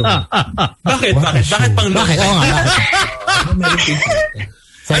 Bakit pang long Bakit? Oo nga.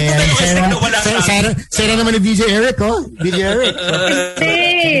 Sera naman ni DJ Eric, DJ Eric.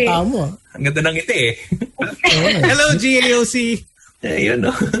 Tama. Ang ganda ng ngiti eh. Hello, GAOC. Ayun,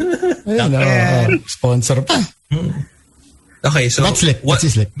 no? Ayun, sponsor pa. Okay, so... That's slick. What's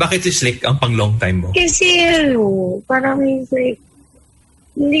slick? Bakit si slick ang pang long time mo? Kasi, parang it's like,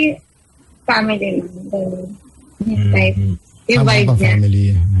 hindi, family lang. Type. Yung vibe niya.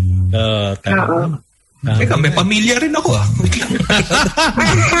 Family. Teka, may pamilya rin ako ah.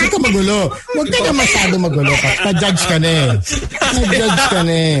 Huwag ka magulo. Huwag ka na masyado magulo. Na-judge ka na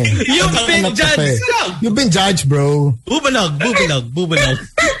eh. You've been judged, bro. Bubalag.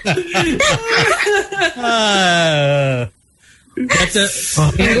 That's a...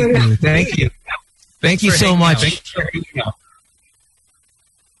 Thank you so much.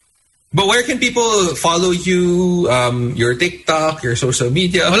 But where can people follow you, your TikTok, your social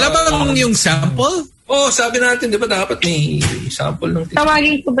media? Wala bang yung sample? Sabi natin, di ba dapat may sample ng TikTok?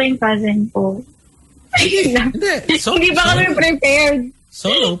 Tawagin ko ba yung cousin ko? Hindi ba kami prepared?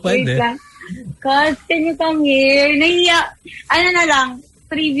 Solo, pwede. Wait lang. Cuz, can you come here? Nahiya. Ano na lang,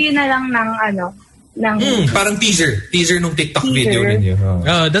 preview na lang ng parang teaser nung TikTok video ninyo.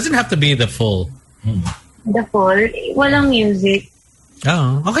 It doesn't have to be the full. The full. Walang music.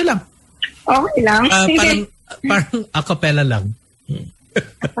 Okay lang. Okay lang. Parang acapella lang.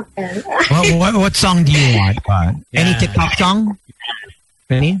 What song do you want? Any TikTok song?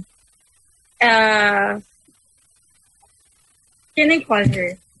 Any? Can I call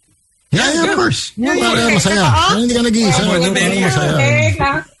her? Yeah, of course. Masaya. Hindi ka nag-iisa. Masaya.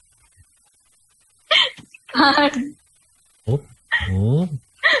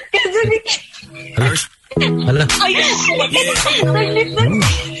 Kasi Hala.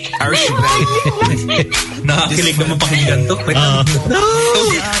 Nakakilig naman pakinggan to.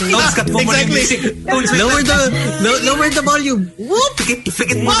 Tones, cut mo muna yung music. Lower the volume. Whoop!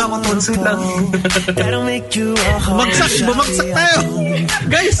 Fikit mo na mga Tones lang. Bumagsak tayo.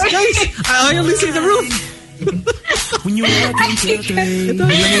 Guys, I only see the roof. Ito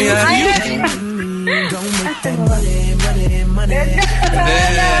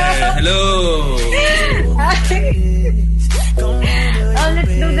hello.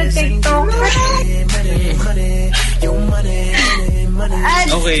 Let's do the TikTok.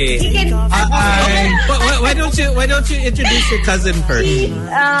 Okay. Why don't you introduce your cousin first?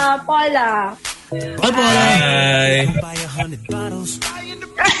 Paula. Hi, Paula. Hi.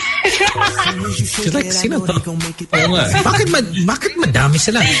 She's like, sino to? Bakit madami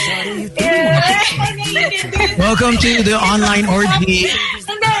sila? Welcome to the online orgy.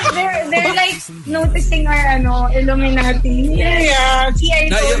 They're like noticing our Illuminati. Yeah. See, I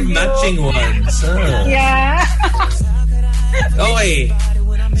Now you have matching ones. Yeah. Okay.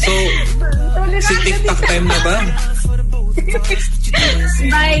 So, si TikTok time na ba?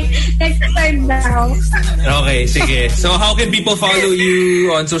 Bye. Next time now. Okay, sige. So, how can people follow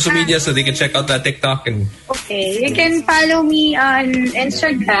you on social media so they can check out that TikTok? Okay, you can follow me on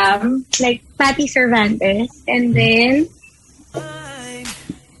Instagram, like Patty Cervantes, and then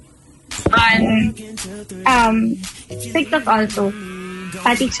on TikTok also,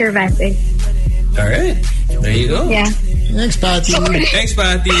 Patty Cervantes. All right, there you go. Yeah. Thanks, Patty. Thanks,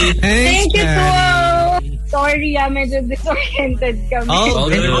 Patty. Thank you so. Sorry, medyo disoriented kami.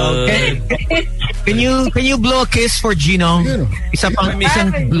 Okay. Can you blow a kiss for Gino? Isang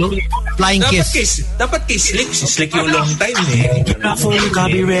flying kiss. Dapat kay Slick. Si Slick yung long time eh.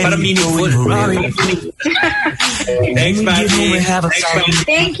 Para meaningful. Thanks, Patty.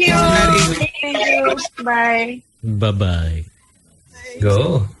 Thank you. Bye. Bye-bye.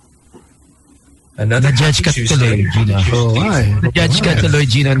 Go. Another Na-judge ka tuloy, Gino. Oo nga eh. Na-judge ka tuloy,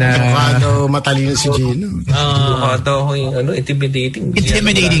 Gino, na... Mukha daw matalino si Gino. Mukha daw ako yung intimidating.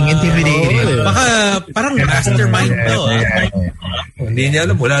 Intimidating. Baka parang mastermind to. Hindi niya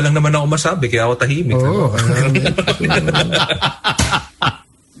alam. Wala lang naman ako masabi, kaya ako tahimik. Oo.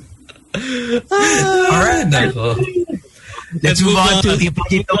 Alright. Let's move on to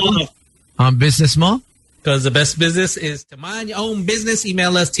business mo. Because the best business is to mind your own business.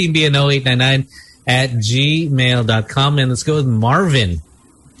 Email us teambno899@gmail.com. And let's go with Marvin.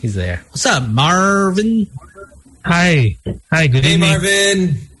 He's there. What's up, Marvin? Hi, good Hey, evening.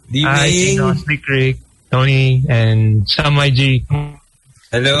 Marvin. Good Hi, evening. Gino, Slick Rick, Tony, and Sam YG.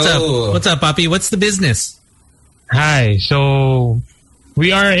 Hello. What's up, Papi? What's the business? Hi, so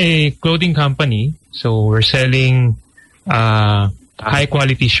we are a clothing company. So we're selling high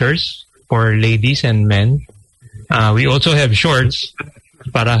quality shirts for ladies and men. We also have shorts.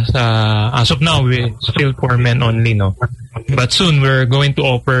 As of now, we still for men only, no. But soon we're going to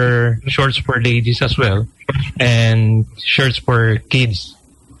offer shorts for ladies as well, and shirts for kids.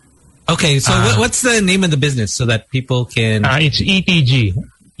 Okay, so what's the name of the business so that people can... It's ETG.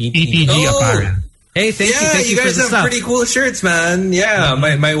 ETG Apparel. Hey, thank you guys for the have stuff. pretty cool shirts, man. Yeah,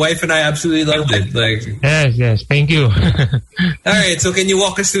 my wife and I absolutely loved it. Like, Yes, thank you. all right, so can you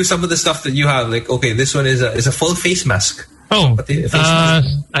walk us through some of the stuff that you have? Like, okay, this one is a full face mask. Oh, Pati face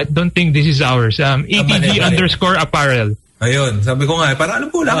mask. I don't think this is ours. ETG_apparel. Ayun, sabi ko nga, parang alam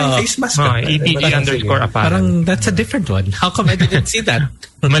ko, wala kang face mask. ETG_apparel. Parang that's a different one. How come I didn't see that?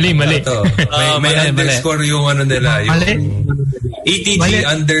 Mali. Ito, may underscore yung ano nila. Yung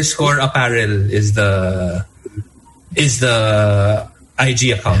ETG_apparel is the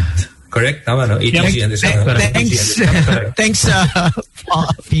IG account. Correct? Tama, no? ETG_apparel. Thanks,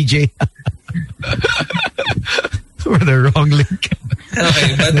 PJ. For the wrong link.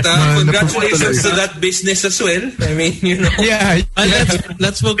 Okay, but congratulations to that business as well. I mean, you know. Yeah.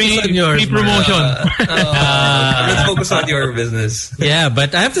 Let's focus on yours. Promotion. Let's focus on your business. Yeah,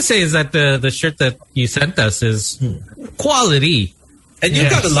 but I have to say is that the shirt that you sent us is quality. And you've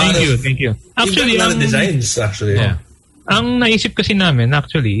got a lot Thank you. Actually, a lot of designs, actually. Yeah. Ang naisip kasi namin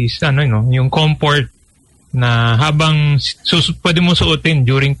actually is yung comfort na habang pwede mo suotin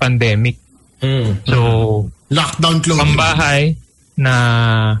during pandemic. So, lockdown clothing. Pambahay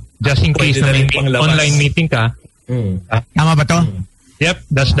na just in case na may online meeting ka. Tama ba to? Yep,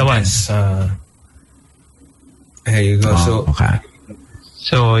 that's the one. There you go. Okay.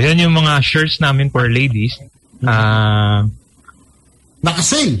 So, yan yung mga shirts namin for ladies.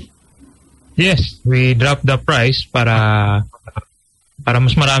 Naka-sale. Yes, we dropped the price para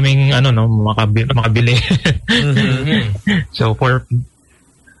mas maraming makabili. So, for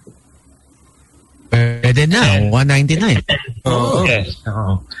Pwede na, $199. Oh. Yes.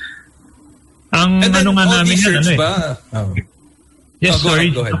 Ang And then, nga all namin these shirts yan, ba? Yes, go sorry.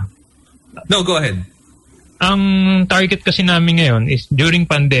 ahead. No, go ahead. Ang target kasi namin ngayon is during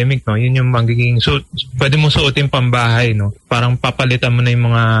pandemic, no, yun yung magiging pwede mo suotin pambahay, no. Parang papalitan mo na yung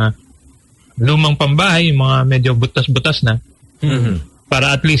mga lumang pambahay, yung mga medyo butas-butas na. Mm-hmm.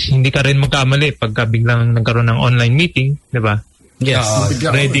 Para at least hindi ka rin magkamali pagka biglang nagkaroon ng online meeting, di ba? Yes.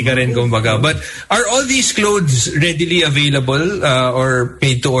 Ready ka rin, kumbaga. But are all these clothes readily available or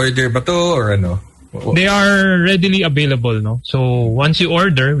made to order ba to or ano? They are readily available, no? So once you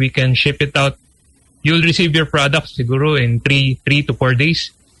order, we can ship it out. You'll receive your products siguro in 3 to 4 days.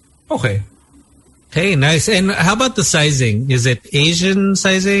 Okay. Hey, nice. And how about the sizing? Is it Asian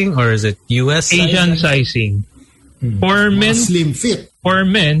sizing or is it US Asian sizing? For men, Slim fit. For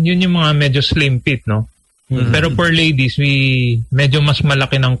men, yun yung mga medyo slim fit, no? Pero for ladies, medyo mas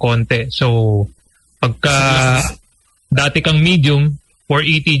malaki ng konti. So, pagka dati kang medium, for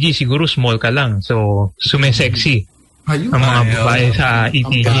ETG, siguro small ka lang. So, sumesexy ang mga babae sa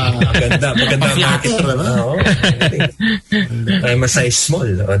ETG. Maganda market. I'm a size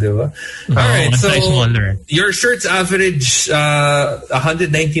small, di ba? Alright, so your shirts average $199.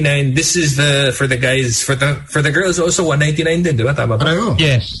 This is for the guys, for the girls also $199 din, di ba? Tama ba?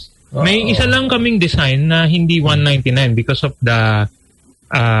 Yes. May isa lang kaming design na hindi $199 because of the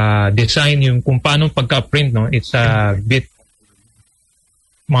design, yung kung paano pagka-print, no? It's a bit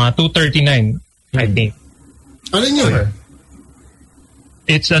mga $239, I think. Ano yun?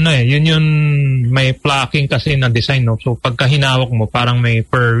 It's yun yung may plucking kasi na design, no? So pagka hinawak mo, parang may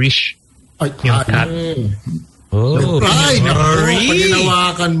furrish yung cat. Oh, pag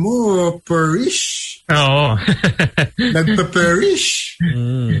hinawakan mo, furrish. Oo. Nagpa-perish.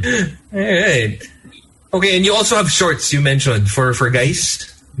 Alright. Okay, and you also have shorts you mentioned for guys?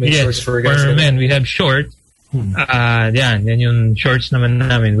 Yes, shorts for guys. For men, we have shorts. Yan yung shorts naman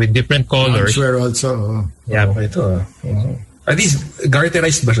namin with different colors. Loungewear also. Yeah. Ito. Are these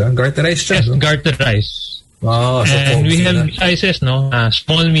garterized ba siya? Garterized siya? Yes, garterized. Oh, so and we have na. sizes, no?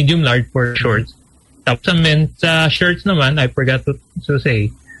 Small, medium, large for shorts. Tapos sa shirts naman, I forgot to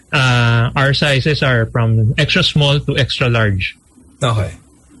say, our sizes are from extra small to extra large. Okay.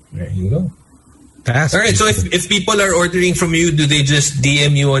 There you go. That's all right. So if people are ordering from you, do they just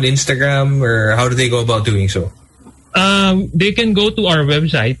DM you on Instagram, or how do they go about doing so? They can go to our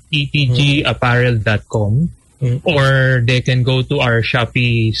website, etgapparel.com, or they can go to our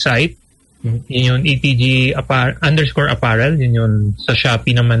Shopee site. Yun yung etg_apparel. Yun yung sa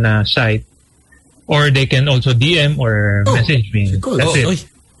Shopee naman na site. Or they can also DM or message me. Cool. That's it.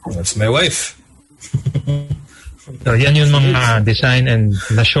 That's my wife. So yan yung mga design and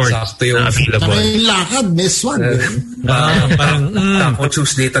the shorts na available. Saka yung lakad, Miss One. Taco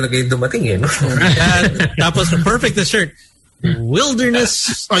Tuesday talaga yung dumating no? Tapos perfect the shirt.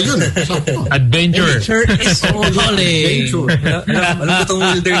 Wilderness Adventure is calling. Alam ko itong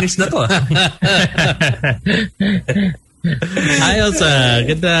wilderness na to. Ayos,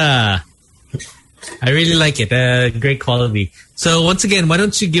 ganda. I really like it. Great quality. So once again, why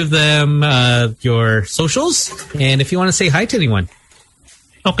don't you give them your socials, and if you want to say hi to anyone.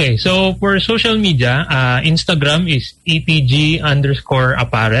 Okay, so for social media, Instagram is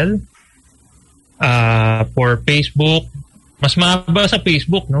etg_apparel. For Facebook, mas mahaba sa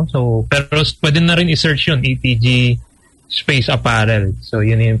Facebook, no? So, pero pwede na rin i-search yun, etg space apparel. So,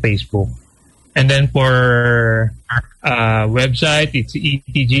 yun yung Facebook. And then for website, it's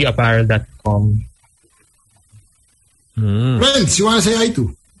etgapparel.com. Friends, you want to say hi to?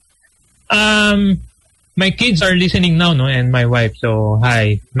 My kids are listening now, no? And my wife. So,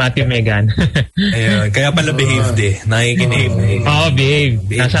 hi, Matthew, Megan. Ayun, kaya pala behaved nakikinig. Behave.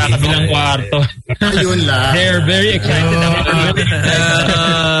 Nasa kabilang kwarto. Ayun lang. They're very excited about it.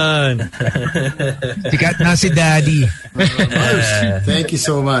 Sikat na si Daddy. Thank you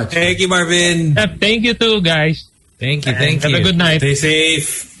so much. Thank you, Marvin. Thank you too, guys. Thank you. Have a good night. Stay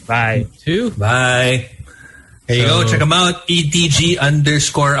safe. Bye. Bye. There you go. Check them out.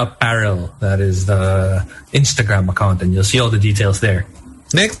 etg_apparel. That is the Instagram account, and you'll see all the details there.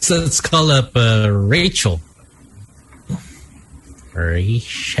 Next, let's call up Rachel.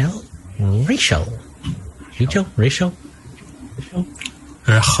 Rachel.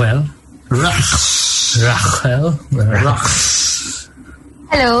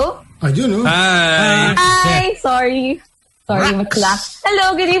 Hello? I do know. Hi. Sorry, Maklak.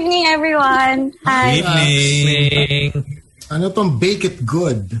 Hello, good evening, everyone. Hi. Good evening. Ano tong Bake It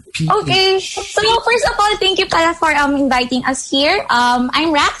Good? Okay. So first of all, thank you pala for inviting us here.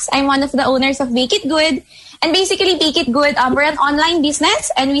 I'm Rax. I'm one of the owners of Bake It Good. And basically, Bake It Good, we're an online business,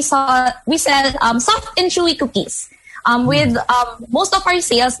 and we sell soft and chewy cookies. With most of our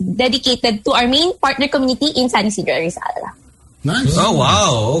sales dedicated to our main partner community in San Isidro, Rizal. Nice. Oh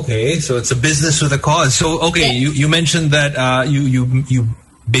wow. Okay, so it's a business with a cause. So okay, you mentioned that you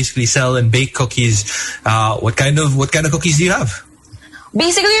basically sell and bake cookies. What kind of cookies do you have?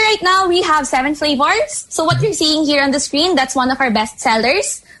 Basically, right now we have 7 flavors. So what you're seeing here on the screen, that's one of our best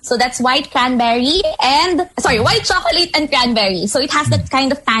sellers. So that's white chocolate and cranberry. So it has that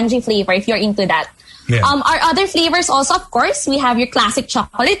kind of tangy flavor if you're into that. Yeah. Our other flavors also, of course, we have your classic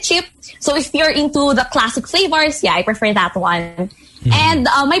chocolate chip. So if you're into the classic flavors, I prefer that one. And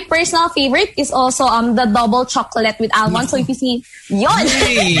my personal favorite is also the double chocolate with almond. So if you see, yon!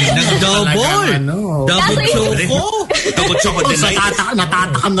 Hey, double choco. Double choco delight.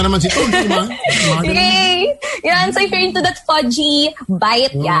 Natatakam na naman si Tom. Yay! Yan, so if you're into that fudgy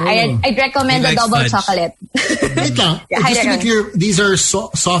bite, I'd recommend the double chocolate. Wait lang. Just to be clear, these are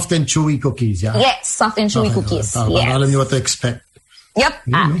soft and chewy cookies, yeah? Yes, soft and chewy cookies. Yes. Alam niyo what to expect. Yep.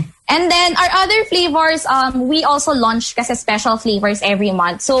 And then our other flavors, we also launch kasi special flavors every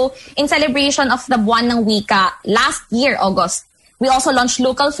month. So in celebration of the Buwan ng Wika last year, August, we also launched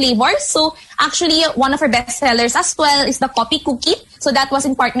local flavors. So actually, one of our best sellers as well is the coffee cookie. So that was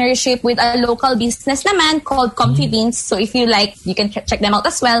in partnership with a local business naman called Comfy Beans. So if you like, you can check them out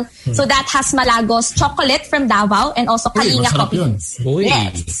as well. So that has Malagos chocolate from Davao and also Kalinga coffee beans.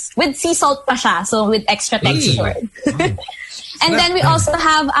 Yes. With sea salt pa siya. So with extra texture. And then we also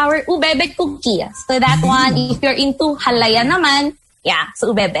have our ubebe cookie. So that one, if you're into halaya naman,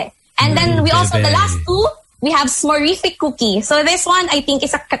 so ubebe. And then we also, the last two, we have Smorific cookie. So this one, I think,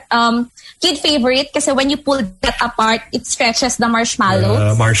 is a kid favorite kasi when you pull that apart, it stretches the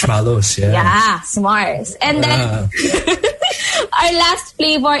marshmallows. Marshmallows, Yeah, s'mores. And then our last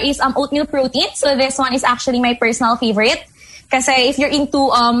flavor is oatmeal protein. So this one is actually my personal favorite kasi if you're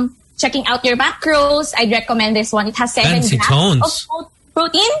into checking out your macros, I'd recommend this one. It has 7 Fancy grams tones. of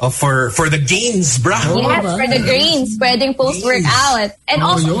protein. Oh, for the gains, bro. Yes, for the grains, pwedeng post-workout. And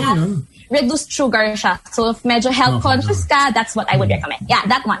also has reduced sugar siya. So if medyo health conscious ka, that's what I would recommend. Yeah,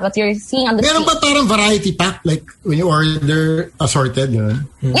 that one, what you're seeing on the Meron screen. ba parang variety pack? Like when you order assorted, yun?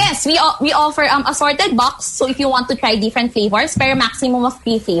 Yes, we offer assorted box. So if you want to try different flavors, pero maximum of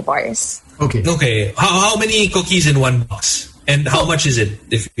 3 flavors. Okay. How many cookies in one box? And how much is it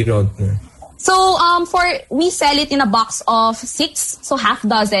if you don't know? So we sell it in a box of 6, so half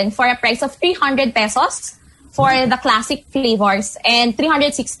dozen, for a price of 300 pesos for the classic flavors and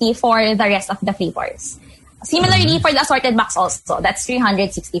 360 for the rest of the flavors. Similarly for the assorted box also, that's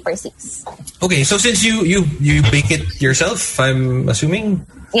 360 for 6. Okay, so since you bake it yourself, I'm assuming.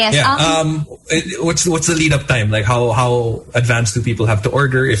 Yes. Yeah. What's the lead up time? Like how advanced do people have to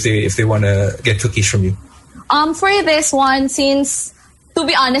order if they want to get cookies from you? For this one, since to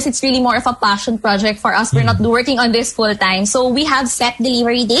be honest, it's really more of a passion project for us. We're not working on this full time, so we have set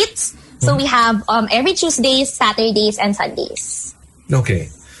delivery dates. So we have every Tuesdays, Saturdays, and Sundays. Okay.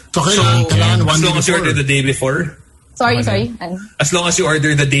 So as long as you order the day before. Sorry. As long as you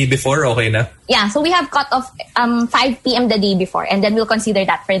order the day before, okay na? Yeah, so we have cut off 5 p.m. the day before, and then we'll consider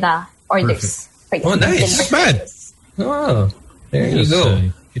that for the orders. Oh, nice. Not bad. Oh, there you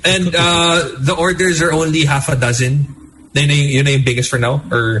go. And the orders are only half a dozen. Yun na yung biggest for now,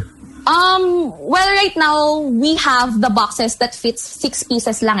 or? Well, right now we have the boxes that fits 6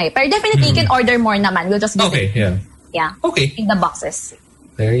 pieces lang eh. But definitely you can order more naman. We'll just give it. Yeah. Okay. In the boxes.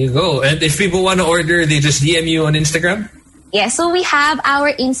 There you go. And if people want to order, they just DM you on Instagram? Yeah, so we have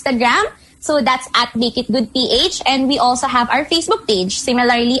our Instagram. So that's at Bake It Good PH. And we also have our Facebook page,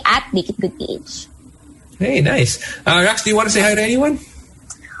 similarly at Bake It Good PH. Hey, nice. Rax, do you want to say hi to anyone?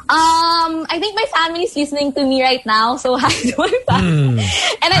 I think my family is listening to me right now, so hi to my family.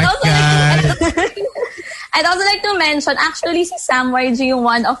 And I'd also like to mention, actually, si Sam YG yung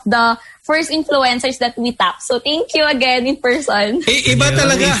one of the first influencers that we tapped. So thank you again in person. Iba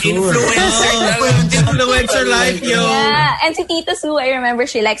talaga. Influencer life, yo. Yeah, and si Tita Sue, I remember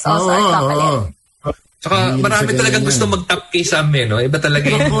she likes also our chocolate. Saka marami talagang gusto mag-tap kay Sam eh, no? Iba talaga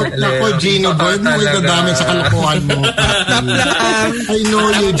yung... Ako, Gino Boy, mo idadamit sa kalokohan mo. I know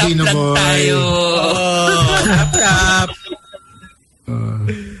you, Gino Boy. Tap. All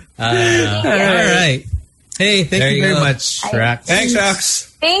right. Hey, thank you very much, Rax. Thanks,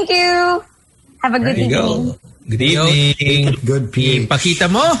 Rax. Thank you. Have a good evening. Good evening. Good PH. Pakita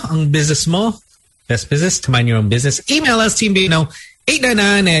mo ang business mo. Best business to mind your own business. Email us,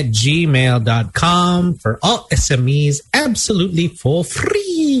 teambino899@gmail.com for all SMEs absolutely for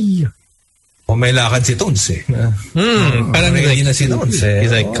free. Oh, may lakad si Tones eh. Parang ready na si Tones eh.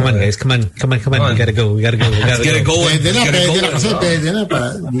 He's like, come on guys, come on. We gotta go. Pwede na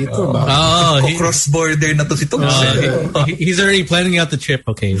pa. Dito ba? Cross-border na to si Tones He's already planning out the trip.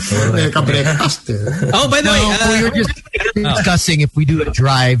 Okay. So, breakfast. Oh, by the way, we were just discussing if we do a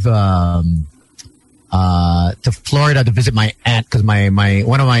drive to Florida to visit my aunt, because my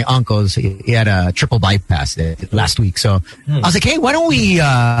one of my uncles, he had a triple bypass last week. So I was like, hey, why don't we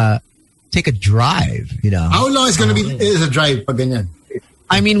take a drive? You know, how long is a drive pag ganyan?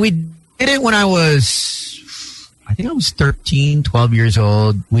 I mean, we did it when I was 13, 12 years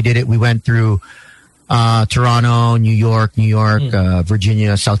old. We did it. We went through Toronto, New York,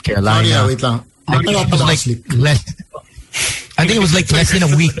 Virginia, South Carolina. Sorry, wait lang. I think it was like less than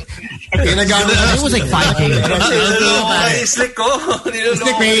a week. It was like 5 days. Slick ko.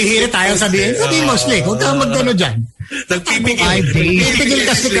 Slick, may hihiri tayo sabihin. Sabihin mo, Slick. Huwag kang magkano dyan. 5 days.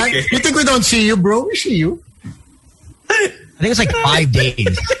 You think we don't see you, bro? We see you. I think it's like 5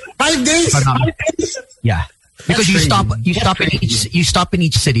 days. 5 days? Yeah. Because you stop in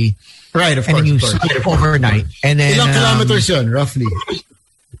each city. Right, of course. And then you sleep overnight. And then ilang kilometers yun, roughly?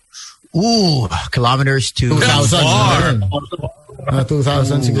 Kilometers to 2,000.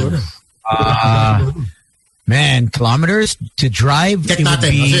 2,000 siguro. Man, kilometers to drive. Check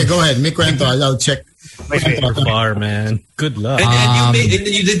natin. Okay, go ahead. May kwento. I'll check. Far, man. Good luck. And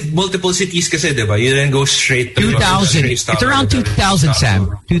you did multiple cities kasi, diba? You didn't go straight to 2,000. It's around 2,000,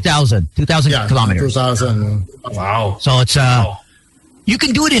 Sam. 2,000 kilometers. 2,000. Wow. So it's you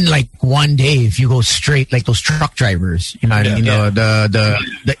can do it in like one day if you go straight, like those truck drivers. You know, the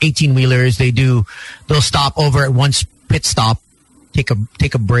 18-wheelers. They'll stop over at one pit stop, take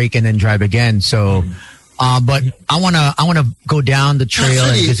a break, and then drive again. So, but I wanna go down the trail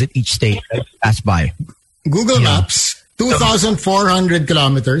and visit each state that pass by. Google Maps, 2,400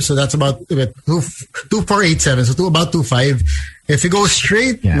 kilometers. So that's about 2,487. So about 2,500. If you go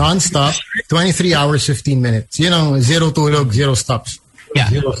straight, non-stop, 23 hours, 15 minutes. You know, zero tulog, zero stops. Yeah,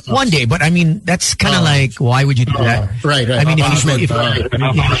 one day. But I mean, that's kind of like, why would you do that? Right. I mean,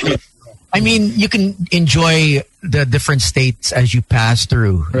 I mean, you can enjoy the different states as you pass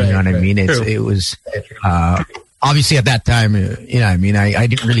through. You know what I mean? It was obviously at that time. You know, I mean, I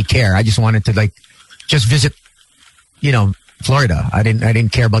didn't really care. I just wanted to like just visit. You know, Florida. I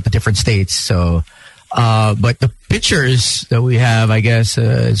didn't care about the different states. So, but the pictures that we have, I guess,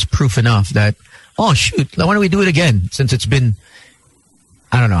 is proof enough that. Oh shoot! Why don't we do it again? Since it's been,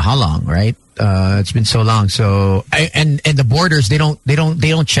 I don't know how long, right? It's been so long. So, and the borders they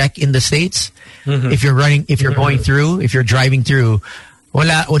don't check in the states. If you're going through, if you're driving through,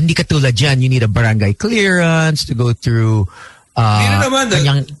 hindi katulad dyan. You need a barangay clearance to go through.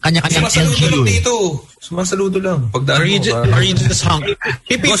 Kanya-kanyang LGU. Dito. Sumasaludo lang. Are you just hungry?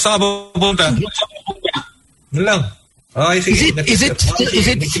 Saan pupunta? Lang. Is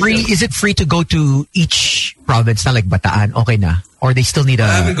it free? Is it free to go to each province? Not like Bataan, okay na, or they still need a.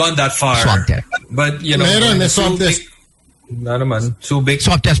 I haven't gone that far. Swab test, but you know, swab test. Na naman, Subic.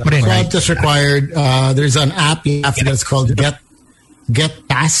 Swab test, but swab test required. There's an app you have to that's called Get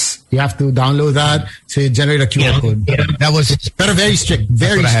Pass. You have to download that, so you generate a QR code. Yeah, that was very strict,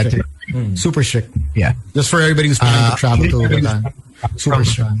 very strict, super strict. Yeah, just for everybody who's planning to travel to Bataan. Super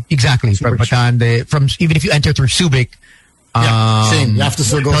strong. Exactly. From Bataan, from even if you enter through Subic, same. You have to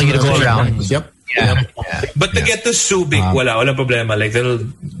still go tell you to go around. Yep. Yeah. But to get to Subic, wala problema. Like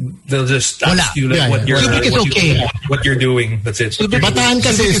they'll just ask you like what you're doing. That's it. Bataan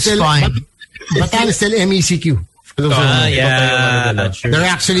kasi is still fine. Bataan is still MECQ. They're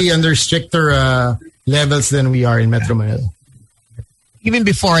actually under stricter levels than we are in Metro Manila. Even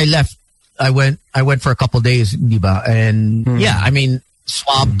before I left, I went for a couple days, diba? And yeah, I mean,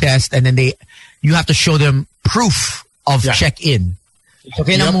 swab test, and then you have to show them proof of check-in. So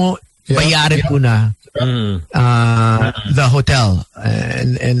kailangan mo bayaran muna the hotel,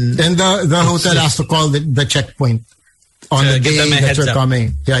 and the hotel has to call the checkpoint on the day that you're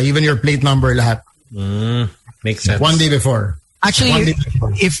coming. Yeah, even your plate number, lahat. Makes sense. One day before. Actually,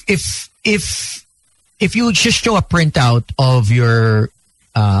 if you just show a printout of your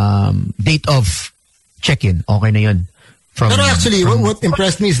date of check-in, okay na yun. But actually, what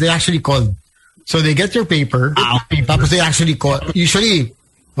impressed me is they actually called. So they get your paper, tapos they actually call. Usually,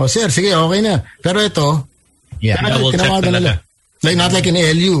 sir, sige, okay na. Pero ito, tinawagan nila. Like, not like in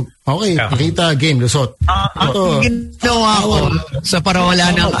ALU. Okay, pakita, game, lusot. Ginawa ko sa para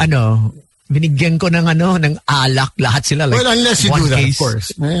wala ng binigyan ko ng alak lahat sila. Like, well, unless you do that, of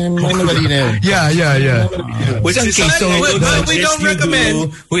course. Yeah. Which is so we don't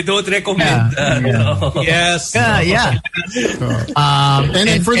recommend. We don't recommend. Yes. Yeah.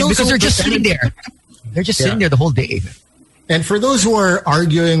 And for those because they're just sitting there. They're just sitting there the whole day. And for those who are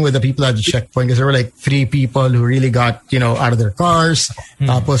arguing with the people at the checkpoint, because there were like 3 people who really got, out of their cars,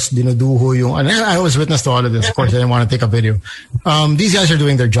 tapos dinuduho yung, and I was witness to all of this, of course, I didn't want to take a video. These guys are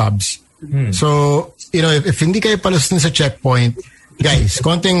doing their jobs. So, if hindi kayo palustin sa checkpoint, guys,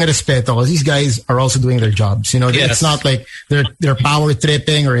 konting respeto, because these guys are also doing their jobs. It's not like they're power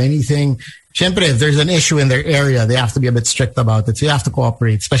tripping or anything. Siyempre, if there's an issue in their area, they have to be a bit strict about it. So you have to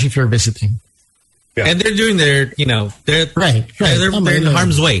cooperate, especially if you're visiting. Yeah. And they're doing their, they're in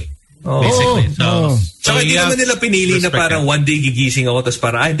harm's way. Basically. So hindi naman nila pinili na parang one day gigising ako tapos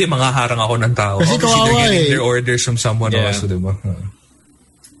parang, hindi, manghaharang ako ng tao. Kasi they're getting their orders from someone else, diba?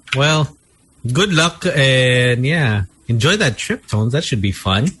 Well, good luck and enjoy that trip, Tones. That should be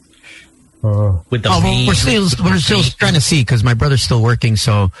fun. With the we're still trying to see because my brother's still working,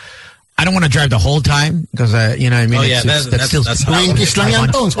 so I don't want to drive the whole time because you know what I mean. That's still Twinkies lang yan,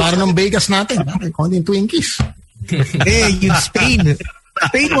 Tones. Para ng Vegas natin. Konting Twinkies. Hey, Spain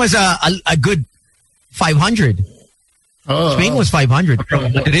was a good 500. Spain was 500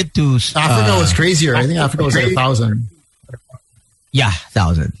 from Madrid to Africa was crazier. I think Africa was like 1,000. Yeah,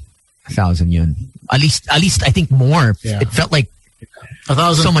 1,000 yun. At least I think more. Yeah. It felt like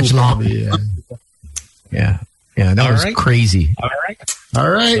 1,000 so much longer. Yeah, that was crazy. All right. So,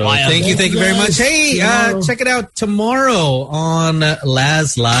 thank you very much. Hey, check it out tomorrow on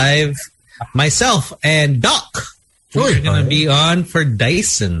Laz Live. Myself and Doc. We're going to be on for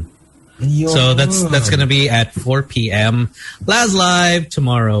Dyson. So that's going to be at 4 p.m. Laz Live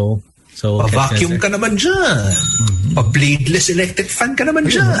tomorrow. So vacuum ka naman dyan. Pa-bladeless electric fan ka naman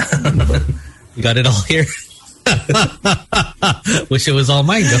dyan. You got it all here. Wish it was all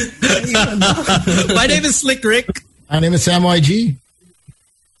mine, though. My name is Slick Rick. My name is Sam YG.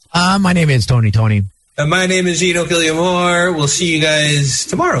 My name is Tony. And my name is Gino Killiamore. We'll see you guys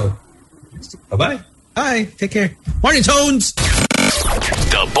tomorrow. Bye-bye. Bye. Take care. Morning, Tones.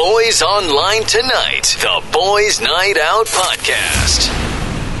 The Boys Online Tonight. The Boys Night Out Podcast.